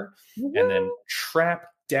luck to her. Woo-hoo. And then Trap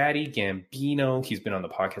Daddy Gambino, he's been on the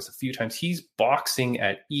podcast a few times. He's boxing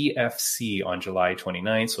at EFC on July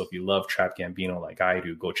 29th. So if you love Trap Gambino like I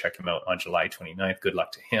do, go check him out on July 29th. Good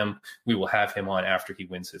luck to him. We will have him on after he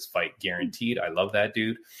wins his fight, guaranteed. I love that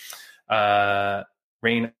dude.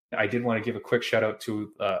 Rain, I did want to give a quick shout out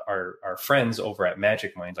to our friends over at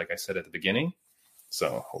Magic Mind, like I said at the beginning.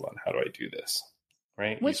 So hold on, how do I do this?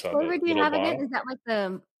 Right? Which flavor do you have again? Is that like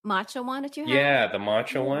the matcha one that you have? Yeah, the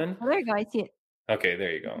matcha one. Oh, there you go. I see it. Okay,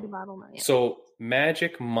 there you go. The bottle now, yeah. So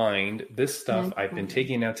Magic Mind, this stuff I've been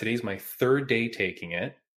taking now. Today's my third day taking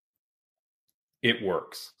it. It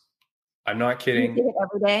works. I'm not kidding. You take it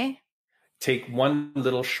every day? Take one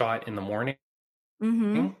little shot in the morning.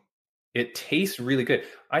 Mm-hmm. It tastes really good.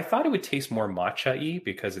 I thought it would taste more matcha-y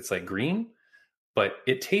because it's like green, but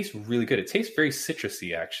it tastes really good. It tastes very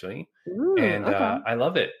citrusy, actually. Ooh, and okay. I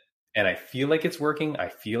love it. And I feel like it's working. I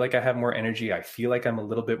feel like I have more energy. I feel like I'm a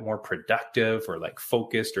little bit more productive or like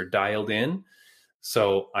focused or dialed in.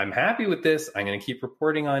 So I'm happy with this. I'm going to keep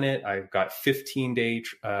reporting on it. I've got 15-day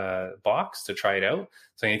box to try it out.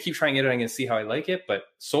 So I'm going to keep trying it out. I'm going to see how I like it. But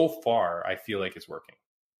so far, I feel like it's working.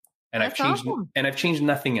 And That's awesome. I've changed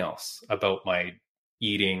nothing else about my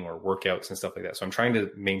eating or workouts and stuff like that. So I'm trying to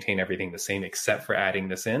maintain everything the same except for adding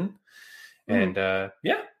this in. And I'm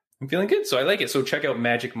feeling good. So I like it. So check out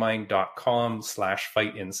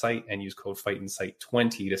magicmind.com/fightinsight and use code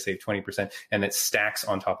fightinsight20 to save 20%. And it stacks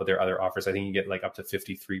on top of their other offers. I think you get like up to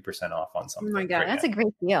 53% off on something. Oh my God, that's a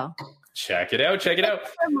great deal. Check it out. Check it out.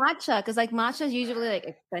 For matcha, because like matcha is usually like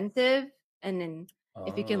expensive. And then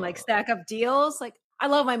if you can like stack up deals, like I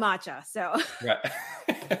love my matcha. So right.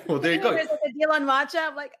 Well, there you go. There's like a deal on matcha.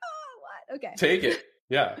 I'm like, oh, what? Okay. Take it.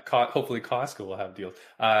 Yeah. Hopefully Costco will have deals.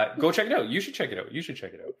 Go check it out. You should check it out. Yes.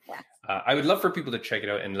 I would love for people to check it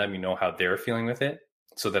out and let me know how they're feeling with it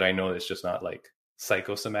so that I know it's just not like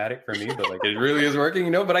psychosomatic for me, but like it really is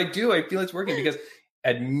working, but I feel it's working because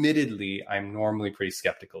admittedly, I'm normally pretty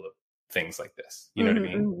skeptical of things like this. You know what I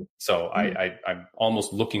mean? Mm-hmm. So I'm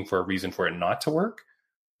almost looking for a reason for it not to work.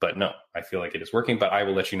 But no, I feel like it is working, but I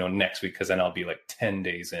will let you know next week because then I'll be like 10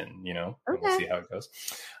 days in, and we'll see how it goes.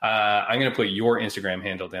 I'm going to put your Instagram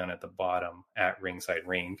handle down at the bottom at Ringside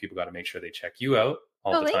Rain. People got to make sure they check you out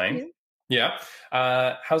all the time. You. Yeah.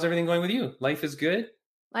 How's everything going with you? Life is good?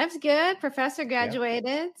 Life's good. Professor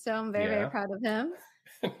graduated, so I'm very, very proud of him.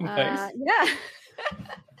 Nice.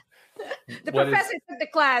 The professor took the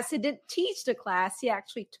class. He didn't teach the class. He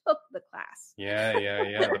actually took the class. Yeah.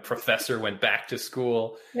 The professor went back to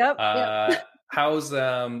school. Yep. How's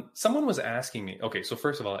someone was asking me. Okay, so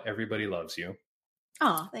first of all, everybody loves you.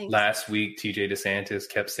 Oh, thanks. Last week, TJ DeSantis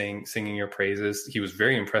kept singing your praises. He was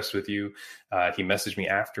very impressed with you. He messaged me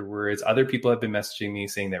afterwards. Other people have been messaging me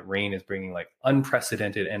saying that Rain is bringing like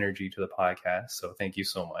unprecedented energy to the podcast. So thank you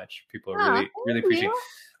so much. People are really appreciate it.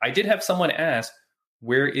 I did have someone ask,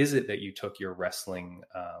 where is it that you took your wrestling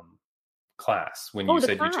class when you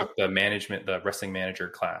said you took the wrestling manager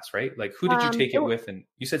class, right? Like who did you take it with? And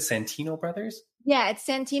you said Santino Brothers? Yeah, it's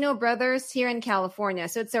Santino Brothers here in California.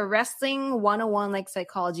 So it's a wrestling 101, like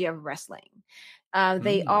psychology of wrestling.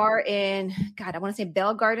 They are in, I want to say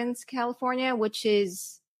Bell Gardens, California, which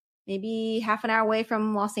is maybe half an hour away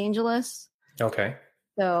from Los Angeles. Okay.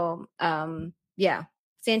 So,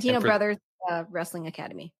 Santino Brothers Wrestling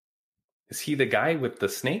Academy. Is he the guy with the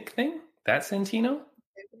snake thing? That Santino?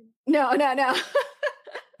 No. No?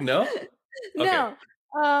 No.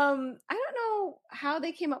 I don't know how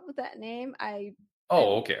they came up with that name.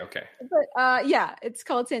 Okay. But it's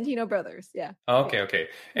called Santino Brothers. Yeah. Okay.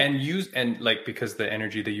 And like because the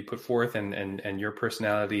energy that you put forth and your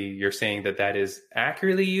personality, you're saying that is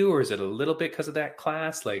accurately you, or is it a little bit because of that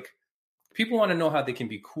class? Like people want to know how they can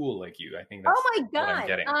be cool like you. I think that's what I'm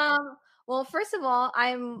getting. Well, first of all,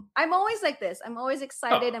 I'm always like this. I'm always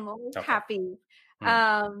excited. I'm always happy.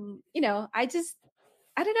 I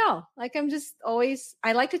don't know. Like I'm just always,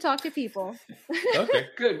 I like to talk to people. Okay,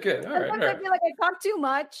 good. All right. I feel like I talk too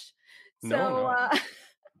much. No,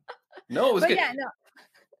 it was good. Yeah, no.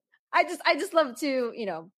 I just love to,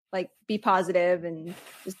 like be positive and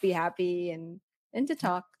just be happy and to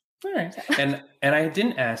talk. All right. And I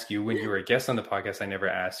didn't ask you when you were a guest on the podcast. I never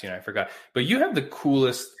asked you and I forgot. But you have the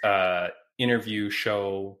coolest interview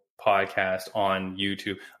show podcast on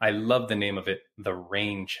YouTube. I love the name of it, The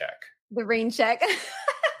Rain Check. The Rain Check.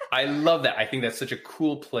 I love that. I think that's such a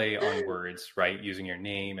cool play on words, right? Using your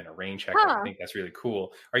name and a rain check. I think that's really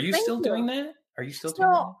cool. Are you still doing that? Are you still doing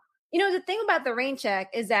that? The thing about the rain check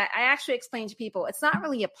is that I actually explain to people, it's not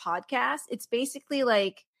really a podcast. It's basically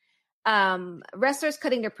like wrestlers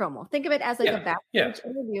cutting their promo. Think of it as like a backstage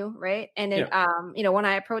interview, right? And then when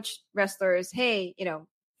I approach wrestlers, hey,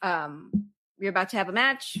 you're about to have a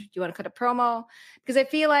match, do you want to cut a promo? Because I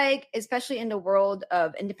feel like, especially in the world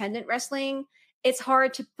of independent wrestling, it's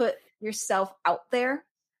hard to put yourself out there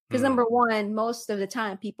because number one, most of the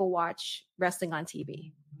time people watch wrestling on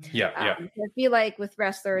TV. I feel like with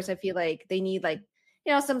wrestlers, I feel like they need like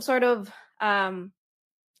some sort of kind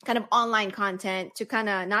of online content to kind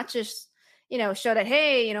of not just show that,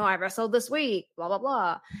 hey, I wrestled this week, blah blah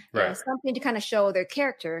blah, something to kind of show their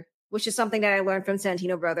character, which is something that I learned from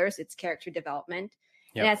Santino Brothers. It's character development,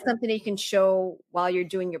 and that's something that you can show while you're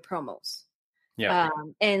doing your promos.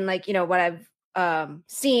 And like what I've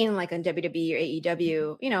seen like on WWE or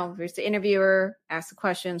AEW, there's the interviewer, asks the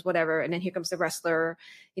questions, whatever, and then here comes the wrestler.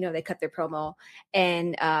 They cut their promo,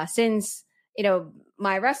 and since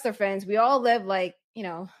my wrestler friends, we all live like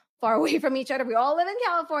far away from each other. We all live in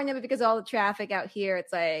California, but because of all the traffic out here,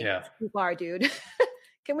 it's like it's too far, dude.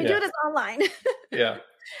 Can we do this online?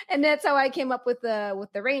 And that's how I came up with the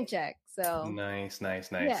rain check. So nice. No,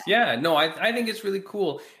 I think it's really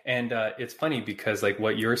cool. And it's funny because like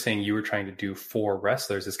what you're saying you were trying to do for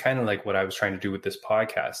wrestlers is kind of like what I was trying to do with this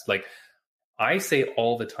podcast. Like I say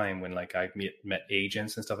all the time when like I've met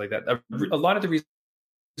agents and stuff like that, a lot of the reason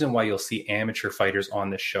why you'll see amateur fighters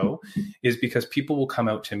on this show is because people will come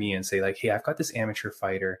out to me and say like, hey, I've got this amateur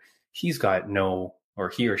fighter. He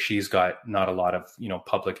or she's got not a lot of,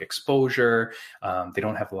 public exposure. They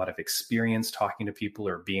don't have a lot of experience talking to people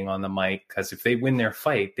or being on the mic, because if they win their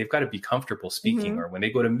fight, they've got to be comfortable speaking, or when they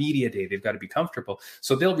go to media day, they've got to be comfortable.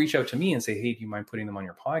 So they'll reach out to me and say, hey, do you mind putting them on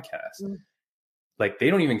your podcast? Like, they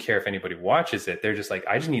don't even care if anybody watches it. They're just like,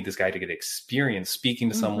 I just need this guy to get experience speaking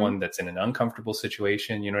to someone that's in an uncomfortable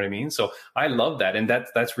situation. You know what I mean? So I love that. And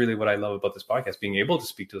that's really what I love about this podcast, being able to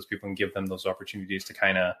speak to those people and give them those opportunities to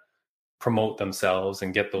kind of promote themselves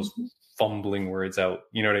and get those fumbling words out.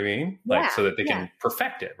 You know what I mean? Like, so that they can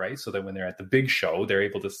perfect it, right? So that when they're at the big show, they're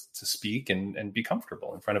able to speak and be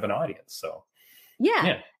comfortable in front of an audience. So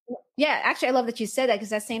actually, I love that you said that, because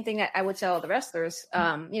that's the same thing that I would tell the wrestlers.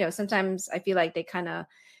 Sometimes I feel like they kind of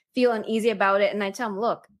feel uneasy about it, and I tell them,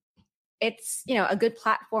 look, it's a good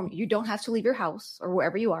platform. You don't have to leave your house or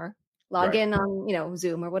wherever you are. Log in on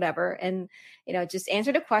Zoom or whatever, and just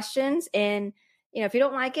answer the questions. And if you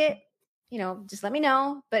don't like it, just let me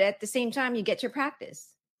know. But at the same time, you get your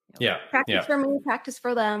practice. Practice for me, practice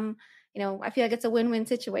for them. I feel like it's a win-win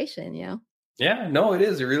situation. Yeah, no, it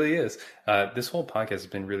is. It really is. This whole podcast has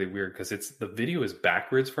been really weird because the video is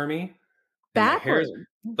backwards for me. Backwards?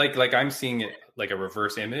 Like I'm seeing it like a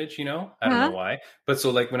reverse image, I don't know why. But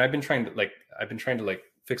so like when I've been trying to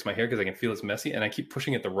fix my hair because I can feel it's messy, and I keep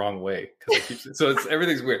pushing it the wrong way so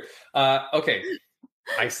everything's weird. Okay.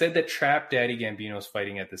 I said that Trap Daddy Gambino is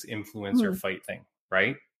fighting at this influencer fight thing,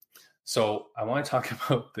 right? So I want to talk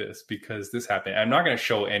about this because this happened. I'm not going to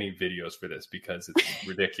show any videos for this because it's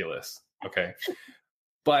ridiculous. Okay.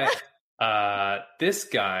 But this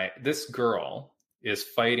girl is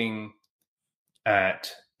fighting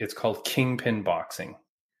it's called Kingpin Boxing.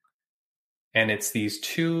 And it's these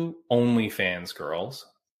two OnlyFans girls.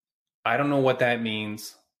 I don't know what that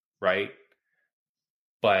means, right?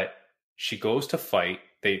 But she goes to fight.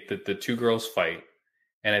 The two girls fight.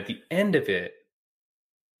 And at the end of it,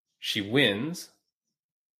 she wins.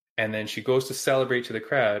 And then she goes to celebrate to the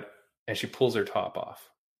crowd, and she pulls her top off.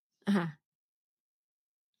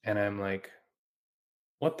 And I'm like,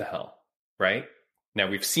 what the hell? Right? Now,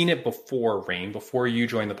 we've seen it before, Rain. Before you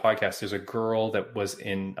joined the podcast, there's a girl that was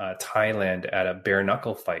in Thailand at a bare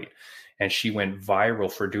knuckle fight, and she went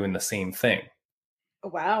viral for doing the same thing. Oh,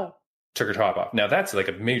 wow. Took her top off. Now, that's like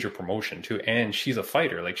a major promotion, too. And she's a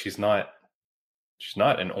fighter. Like, she's not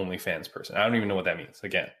an OnlyFans person. I don't even know what that means,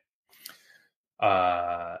 again.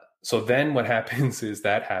 So then what happens is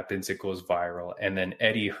it goes viral. And then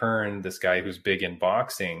Eddie Hearn, this guy who's big in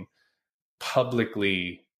boxing,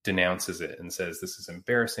 publicly denounces it and says, this is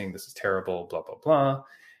embarrassing, this is terrible, blah, blah, blah.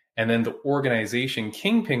 And then the organization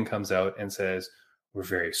Kingpin comes out and says, we're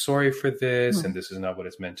very sorry for this, and this is not what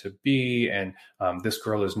it's meant to be. And this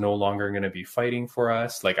girl is no longer going to be fighting for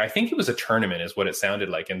us. Like, I think it was a tournament is what it sounded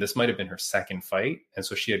like. And this might've been her second fight. And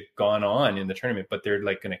so she had gone on in the tournament, but they're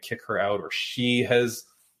like going to kick her out, or she has,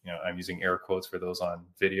 I'm using air quotes for those on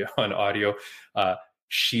video, on audio.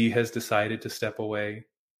 She has decided to step away.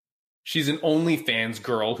 She's an OnlyFans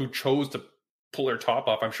girl who chose to pull her top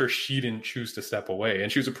off. I'm sure she didn't choose to step away.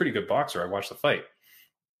 And she was a pretty good boxer. I watched the fight.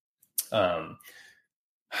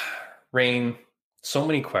 Rain, so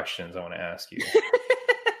many questions I want to ask you.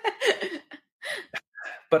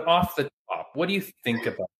 But off the top, what do you think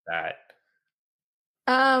about that?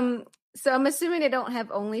 So I'm assuming they don't have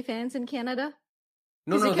OnlyFans in Canada.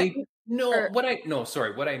 No, 'Cause you no, can't- they no. or-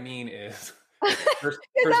 Sorry. What I mean is, okay. Because First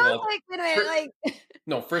of I was all, like, wait a minute, like,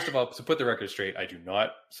 no. First of all, to put the record straight, I do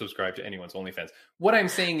not subscribe to anyone's OnlyFans. What I'm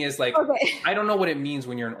saying is, like, okay. I don't know what it means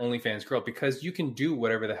when you're an OnlyFans girl, because you can do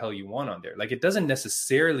whatever the hell you want on there. Like, it doesn't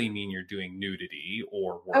necessarily mean you're doing nudity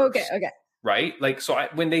or worse. Okay. Right? Like, so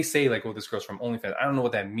when they say like, "Oh, this girl's from OnlyFans," I don't know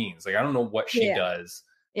what that means. Like, I don't know what she does.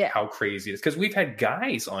 Yeah. How crazy it is, because we've had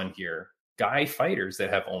guys on here, guy fighters that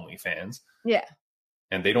have OnlyFans. Yeah.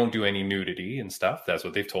 And they don't do any nudity and stuff. That's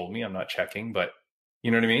what they've told me. I'm not checking, but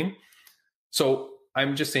you know what I mean? So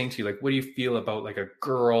I'm just saying to you, like, what do you feel about like a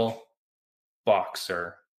girl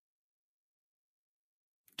boxer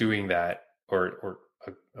doing that, or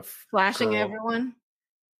a Flashing girl? everyone?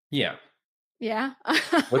 Yeah. Yeah.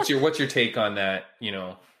 What's your take on that? You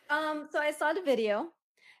know? So I saw the video.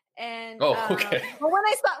 And okay.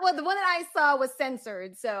 But the one that I saw was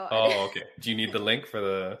censored. So okay. Do you need the link for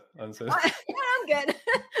the uncensored? I'm good.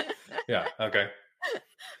 Yeah. Okay.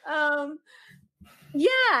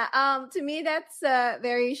 To me that's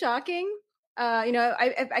very shocking.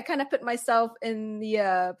 I kind of put myself in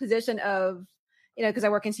the position of, because I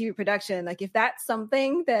work in TV production. Like, if that's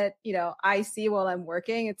something that I see while I'm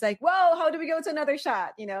working, it's like, whoa, how do we go to another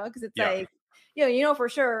shot? Because it's like, for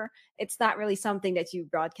sure it's not really something that you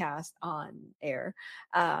broadcast on air.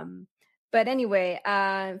 But anyway,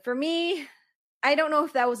 for me, I don't know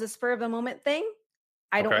if that was a spur of the moment thing.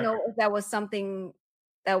 I don't know if that was something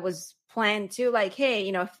that was planned too. Like, hey,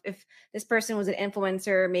 if this person was an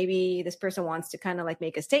influencer, maybe this person wants to kind of like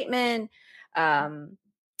make a statement.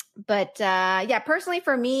 But personally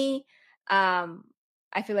for me,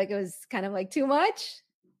 I feel like it was kind of like too much,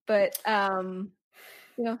 but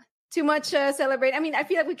too much celebrate. I mean, I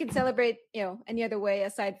feel like we can celebrate, any other way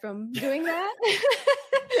aside from doing that.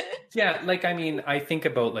 Yeah, like, I mean, I think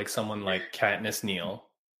about like someone like Katniss Neal,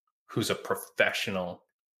 who's a professional.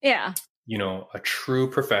 Yeah. A true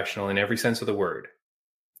professional in every sense of the word.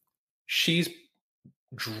 She's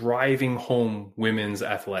driving home women's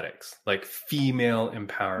athletics, like female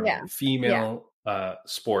empowerment, female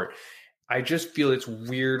sport. I just feel it's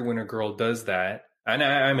weird when a girl does that. And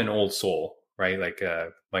I'm an old soul, right? Like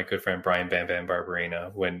my good friend Brian Bam Bam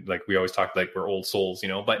Barberena, when like we always talk like we're old souls,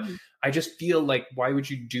 but I just feel like, why would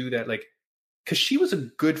you do that? Like, because she was a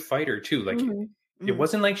good fighter too. Like, it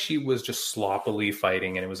wasn't like she was just sloppily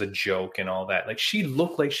fighting and it was a joke and all that. Like, she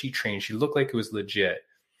looked like she trained. She looked like it was legit.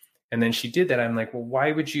 And then she did that. I'm like, well,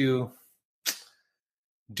 why would you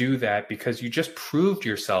do that? Because you just proved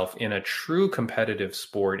yourself in a true competitive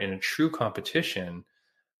sport, in a true competition.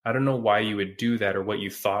 I don't know why you would do that or what you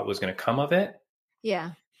thought was going to come of it.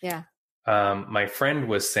 Yeah. Yeah. My friend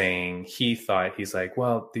was saying he's like,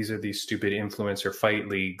 well, these are these stupid influencer fight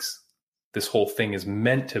leagues. This whole thing is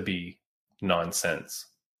meant to be nonsense.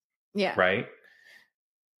 Yeah. Right?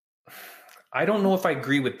 I don't know if I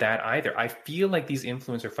agree with that either. I feel like these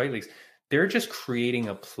influencer fight leagues, they're just creating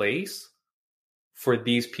a place for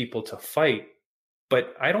these people to fight.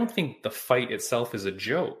 But I don't think the fight itself is a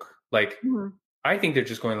joke. Like, I think they're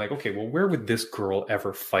just going like, okay, well, where would this girl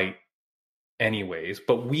ever fight anyways?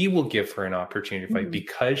 But we will give her an opportunity to fight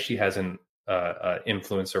because she has an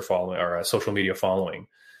influencer following or a social media following.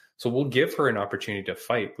 So we'll give her an opportunity to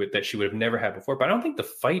fight that she would have never had before. But I don't think the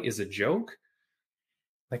fight is a joke.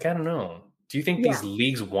 Like, I don't know. Do you think these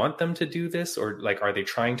leagues want them to do this? Or like, are they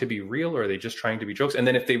trying to be real, or are they just trying to be jokes? And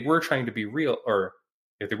then if they were trying to be real, or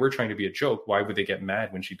if they were trying to be a joke, why would they get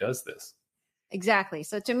mad when she does this? Exactly.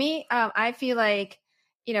 So to me, I feel like,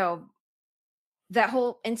 that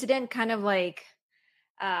whole incident kind of like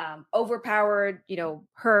overpowered,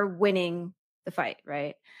 her winning the fight.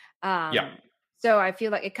 Right. So I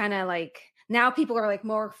feel like it kind of like now people are like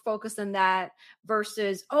more focused on that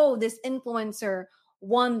versus, oh, this influencer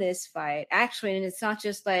won this fight. Actually, and it's not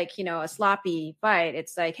just like, a sloppy fight.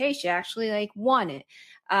 It's like, hey, she actually like won it.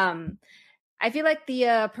 I feel like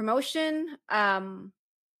the promotion,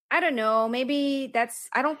 I don't know, maybe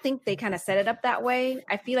I don't think they kind of set it up that way.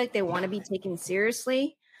 I feel like they want to be taken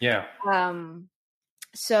seriously. Yeah.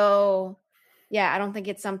 So yeah, I don't think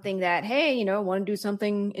it's something that, hey, want to do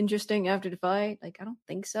something interesting after the fight. Like, I don't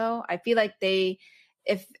think so. I feel like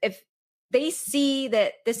if they see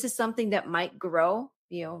that this is something that might grow,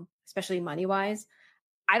 especially money wise,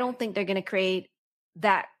 I don't think they're going to create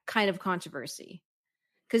that kind of controversy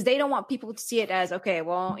because they don't want people to see it as, okay,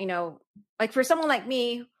 well, like for someone like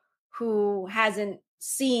me who hasn't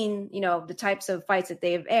seen, the types of fights that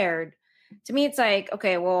they've aired, to me, it's like,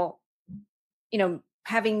 okay, well,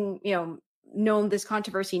 having, known this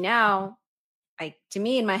controversy now, to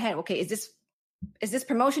me in my head, okay, is this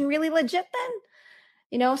promotion really legit then?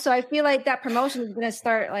 You know, so I feel like that promotion is going to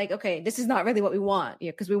start like, okay, this is not really what we want,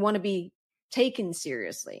 because we want to be taken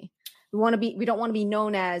seriously. We don't want to be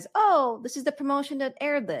known as, oh, this is the promotion that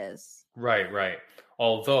aired this. Right.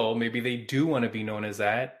 Although maybe they do want to be known as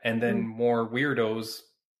that, and then more weirdos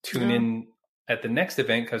tune in at the next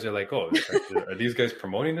event because they're like, oh, are these guys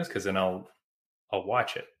promoting this? Because then I'll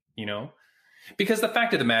watch it, you know? Because the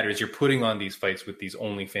fact of the matter is you're putting on these fights with these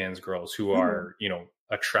OnlyFans girls who are, you know,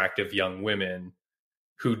 attractive young women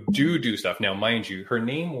who do stuff. Now, mind you, her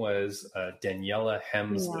name was Daniela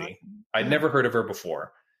Hemsley. I'd never heard of her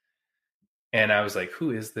before. And I was like,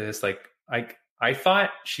 who is this? Like, I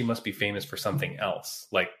thought she must be famous for something else.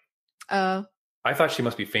 Like, I thought she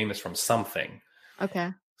must be famous from something.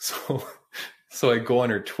 Okay. So I go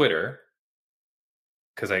on her Twitter,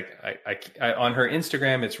 because I on her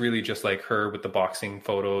Instagram, it's really just like her with the boxing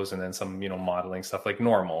photos and then some, you know, modeling stuff like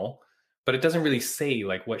normal, but it doesn't really say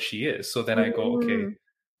like what she is. So then I go, okay.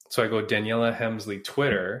 So I go Daniela Hemsley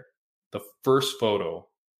Twitter, the first photo,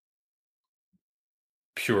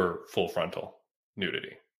 pure full frontal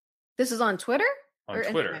nudity. This is on Twitter? On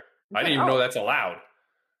Twitter. Instagram? I didn't even know that's allowed.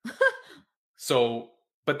 So,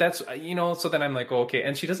 but that's, you know, so then I'm like, oh, okay.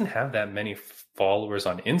 And she doesn't have that many followers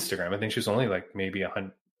on Instagram. I think she's only like maybe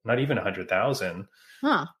not even 100,000.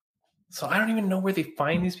 Huh. So I don't even know where they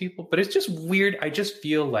find these people, but it's just weird. I just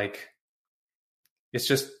feel like it's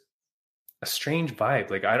just a strange vibe.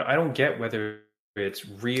 Like, I don't get whether it's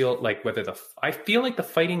real, like whether I feel like the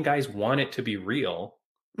fighting guys want it to be real.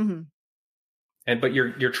 Mm-hmm. But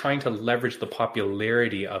you're trying to leverage the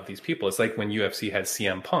popularity of these people. It's like when UFC had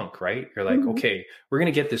CM Punk, right? You're like, okay, we're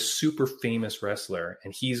going to get this super famous wrestler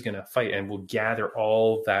and he's going to fight, and we'll gather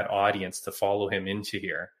all that audience to follow him into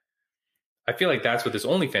here. I feel like that's what this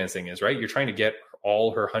OnlyFans thing is, right? You're trying to get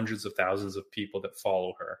all her hundreds of thousands of people that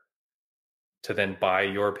follow her to then buy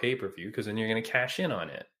your pay-per-view, because then you're going to cash in on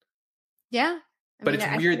it. Yeah. But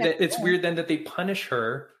it's weird then that they punish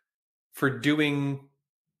her for doing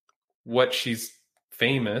what she's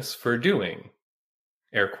famous for doing.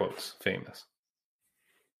 Air quotes, famous.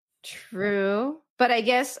 True. But I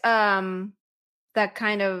guess that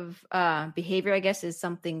kind of behavior, I guess, is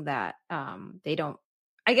something that they don't,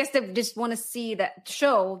 I guess they just want to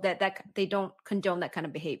show that they don't condone that kind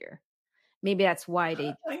of behavior. Maybe that's why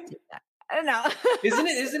they did that. I don't know.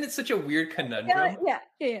 Isn't it such a weird conundrum?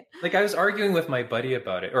 Yeah. Like, I was arguing with my buddy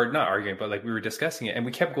about it, or not arguing, but like we were discussing it, and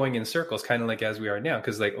we kept going in circles, kind of like as we are now.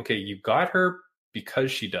 Because like, okay, you got her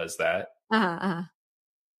because she does that.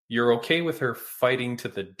 You're okay with her fighting to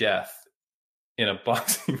the death in a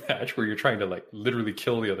boxing match where you're trying to like literally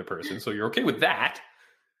kill the other person. So you're okay with that.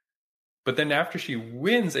 But then after she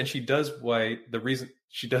wins and she does what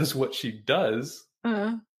she does,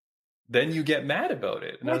 then you get mad about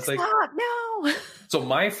it. And I was like, no. So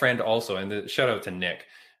my friend also, and shout out to Nick,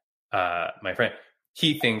 my friend,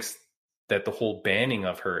 he thinks that the whole banning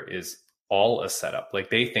of her is all a setup.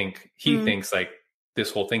 Like he thinks like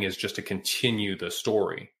this whole thing is just to continue the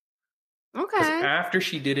story. Okay. After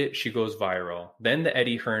she did it, she goes viral. Then the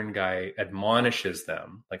Eddie Hearn guy admonishes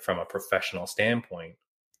them, like from a professional standpoint.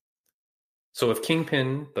 So if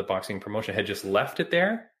Kingpin, the boxing promotion, had just left it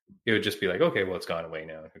there, it would just be like, okay, well, it's gone away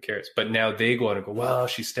now. Who cares? But now they go out and go, well,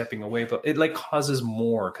 she's stepping away. But it like causes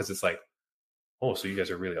more, because it's like, oh, so you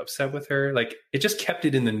guys are really upset with her. Like, it just kept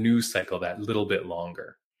it in the news cycle that little bit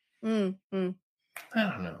longer. I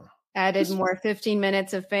don't know. Added more 15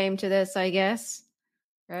 minutes of fame to this, I guess.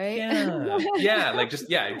 Right? Yeah.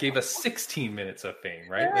 It gave us 16 minutes of fame,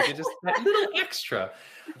 right? Like, it just, that little extra.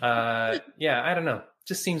 I don't know.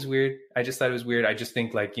 Just seems weird. I just thought it was weird. I just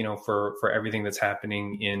think, like, you know, for everything that's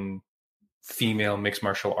happening in female mixed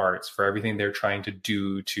martial arts, for everything they're trying to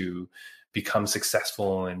do to become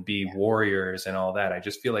successful and be warriors and all that, I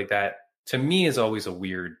just feel like that, to me, is always a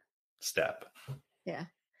weird step. Yeah.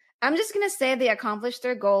 I'm just going to say they accomplished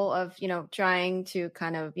their goal of, you know, trying to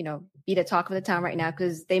kind of, you know, be the talk of the town right now,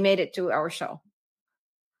 because they made it to our show.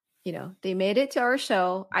 You know, they made it to our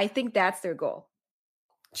show. I think that's their goal.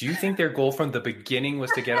 Do you think their goal from the beginning was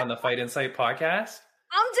to get on the Fight Insight podcast?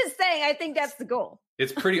 I'm just saying, I think that's the goal.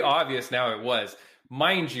 It's pretty obvious now it was.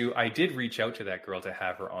 Mind you, I did reach out to that girl to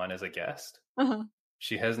have her on as a guest.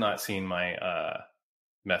 She has not seen my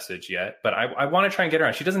message yet, but I want to try and get her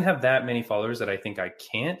on. She doesn't have that many followers that I think I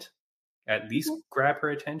can't at least grab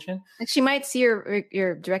her attention. She might see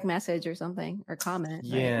your direct message or something, or comment.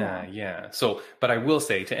 Yeah. So, but I will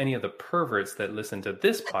say to any of the perverts that listen to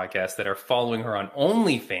this podcast that are following her on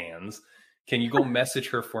OnlyFans, can you go message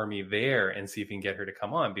her for me there and see if you can get her to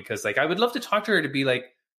come on? Because, like, I would love to talk to her to be like,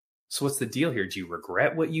 so what's the deal here? Do you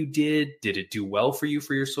regret what you did? Did it do well for you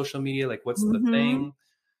for your social media? Like, what's the thing?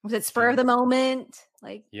 Was it spur of the moment?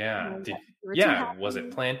 Like, yeah. you were too happy? Was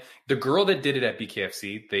it planned? The girl that did it at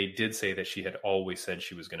BKFC, they did say that she had always said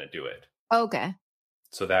she was going to do it. Okay.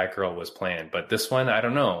 So that girl was planned. But this one, I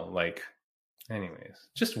don't know. Like, anyways,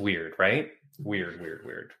 just weird, right?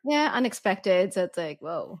 Weird. Yeah, unexpected. So it's like,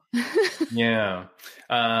 whoa. Yeah.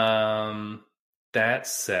 That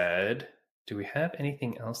said, do we have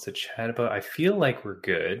anything else to chat about? I feel like we're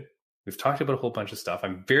good. We've talked about a whole bunch of stuff.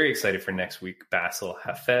 I'm very excited for next week. Basil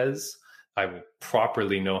Hafez. I will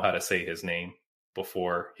properly know how to say his name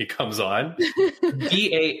before he comes on.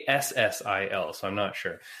 Bassil. So I'm not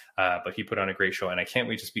sure. But he put on a great show and I can't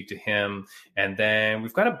wait to speak to him. And then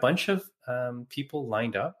we've got a bunch of people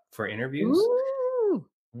lined up for interviews. Ooh.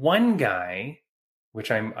 One guy, which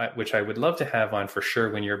I would love to have on for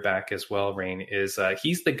sure when you're back as well, Rain, is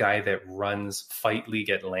he's the guy that runs Fight League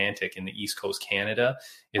Atlantic in the East Coast Canada.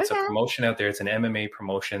 It's a promotion out there. It's an MMA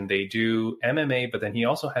promotion. They do MMA, but then he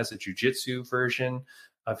also has a jiu-jitsu version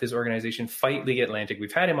of his organization, Fight League Atlantic.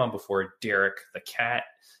 We've had him on before. Derek the Cat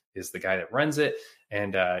is the guy that runs it.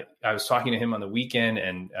 And I was talking to him on the weekend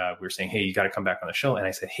and we were saying, hey, you got to come back on the show. And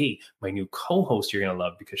I said, hey, my new co-host you're going to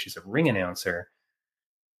love because she's a ring announcer.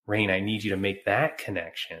 Rain, I need you to make that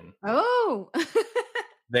connection. Oh.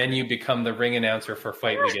 Then you become the ring announcer for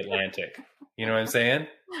Fight League Atlantic. You know what I'm saying?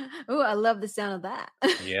 Oh, I love the sound of that.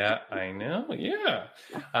 Yeah, I know. Yeah.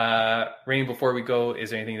 Rain, before we go, is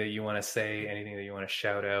there anything that you want to say? Anything that you want to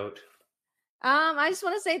shout out? I just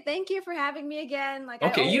want to say thank you for having me again. Like,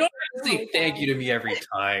 okay, you don't have to say thank you to me every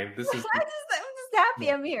time. This is. I'm just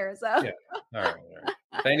happy I'm here. So. Yeah. All right.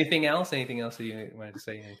 But anything else? Anything else that you wanted to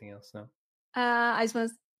say? Anything else? No. I just want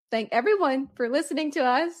to thank everyone for listening to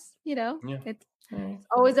us. You know, Yeah. It's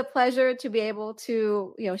always a pleasure to be able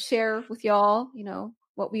to, share with y'all,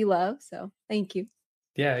 what we love. So thank you.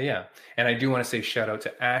 Yeah. And I do want to say shout out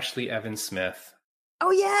to Ashley Evans Smith.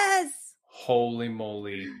 Oh, yes. Holy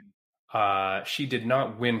moly. She did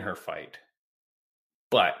not win her fight,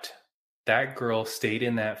 but that girl stayed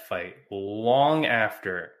in that fight long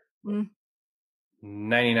after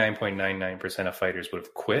 99.99% of fighters would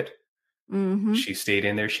have quit. Mm-hmm. She stayed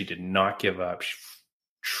in there. She did not give up.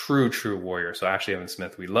 True warrior. So Ashley Evans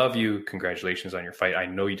Smith, we love you. Congratulations on your fight. I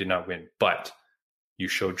know you did not win, but you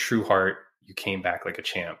showed true heart. You came back like a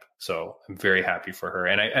champ. So I'm very happy for her.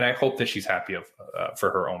 And I hope that she's happy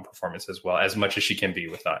for her own performance as well, as much as she can be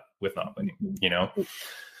with not winning,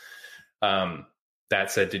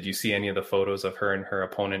 That said, did you see any of the photos of her and her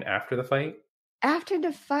opponent after the fight? After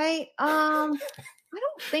the fight? I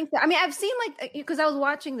don't think that. I mean, I've seen because I was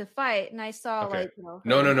watching the fight and I saw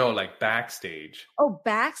No, like backstage. Oh,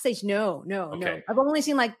 backstage? No. I've only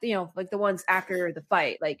seen like the ones after the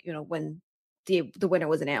fight, when the winner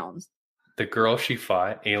was announced. The girl she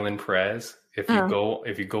fought, Aylin Perez. If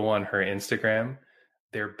you go on her Instagram,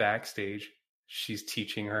 they're backstage. She's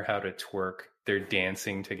teaching her how to twerk. They're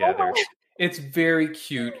dancing together. Oh, it's very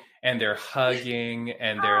cute, and they're hugging,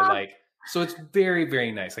 and they're like. So it's very,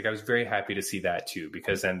 very nice. Like I was very happy to see that too,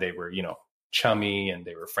 because then they were, chummy and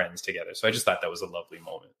they were friends together. So I just thought that was a lovely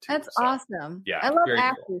moment too. That's awesome. Yeah. I love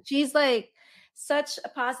Ashley. Cool. She's like such a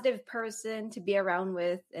positive person to be around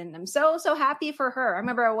with. And I'm so happy for her. I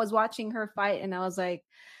remember I was watching her fight and I was like,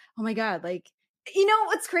 oh my God,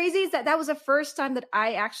 what's crazy is that was the first time that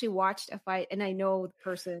I actually watched a fight and I know the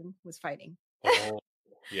person was fighting. Oh,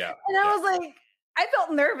 yeah. And I was like, I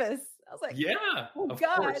felt nervous. I was like, yeah, oh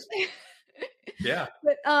God. Yeah.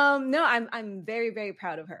 But no, I'm very, very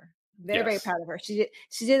proud of her. Very proud of her. She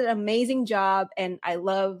did an amazing job, and I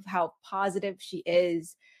love how positive she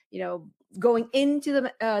is, going into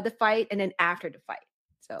the fight and then after the fight.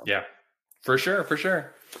 So yeah, for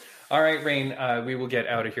sure. All right, Rain, we will get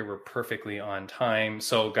out of here. We're perfectly on time.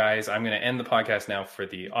 So guys, I'm going to end the podcast now for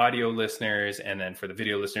the audio listeners, and then for the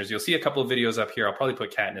video listeners, you'll see a couple of videos up here. I'll probably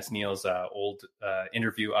put Katniss Neal's old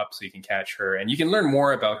interview up so you can catch her and you can learn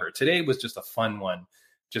more about her. Today was just a fun one,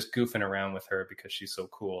 just goofing around with her because she's so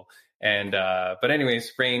cool. And but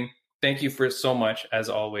anyways, Rain, thank you for so much as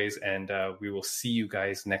always, and we will see you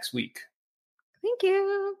guys next week. Thank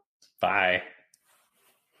you. Bye.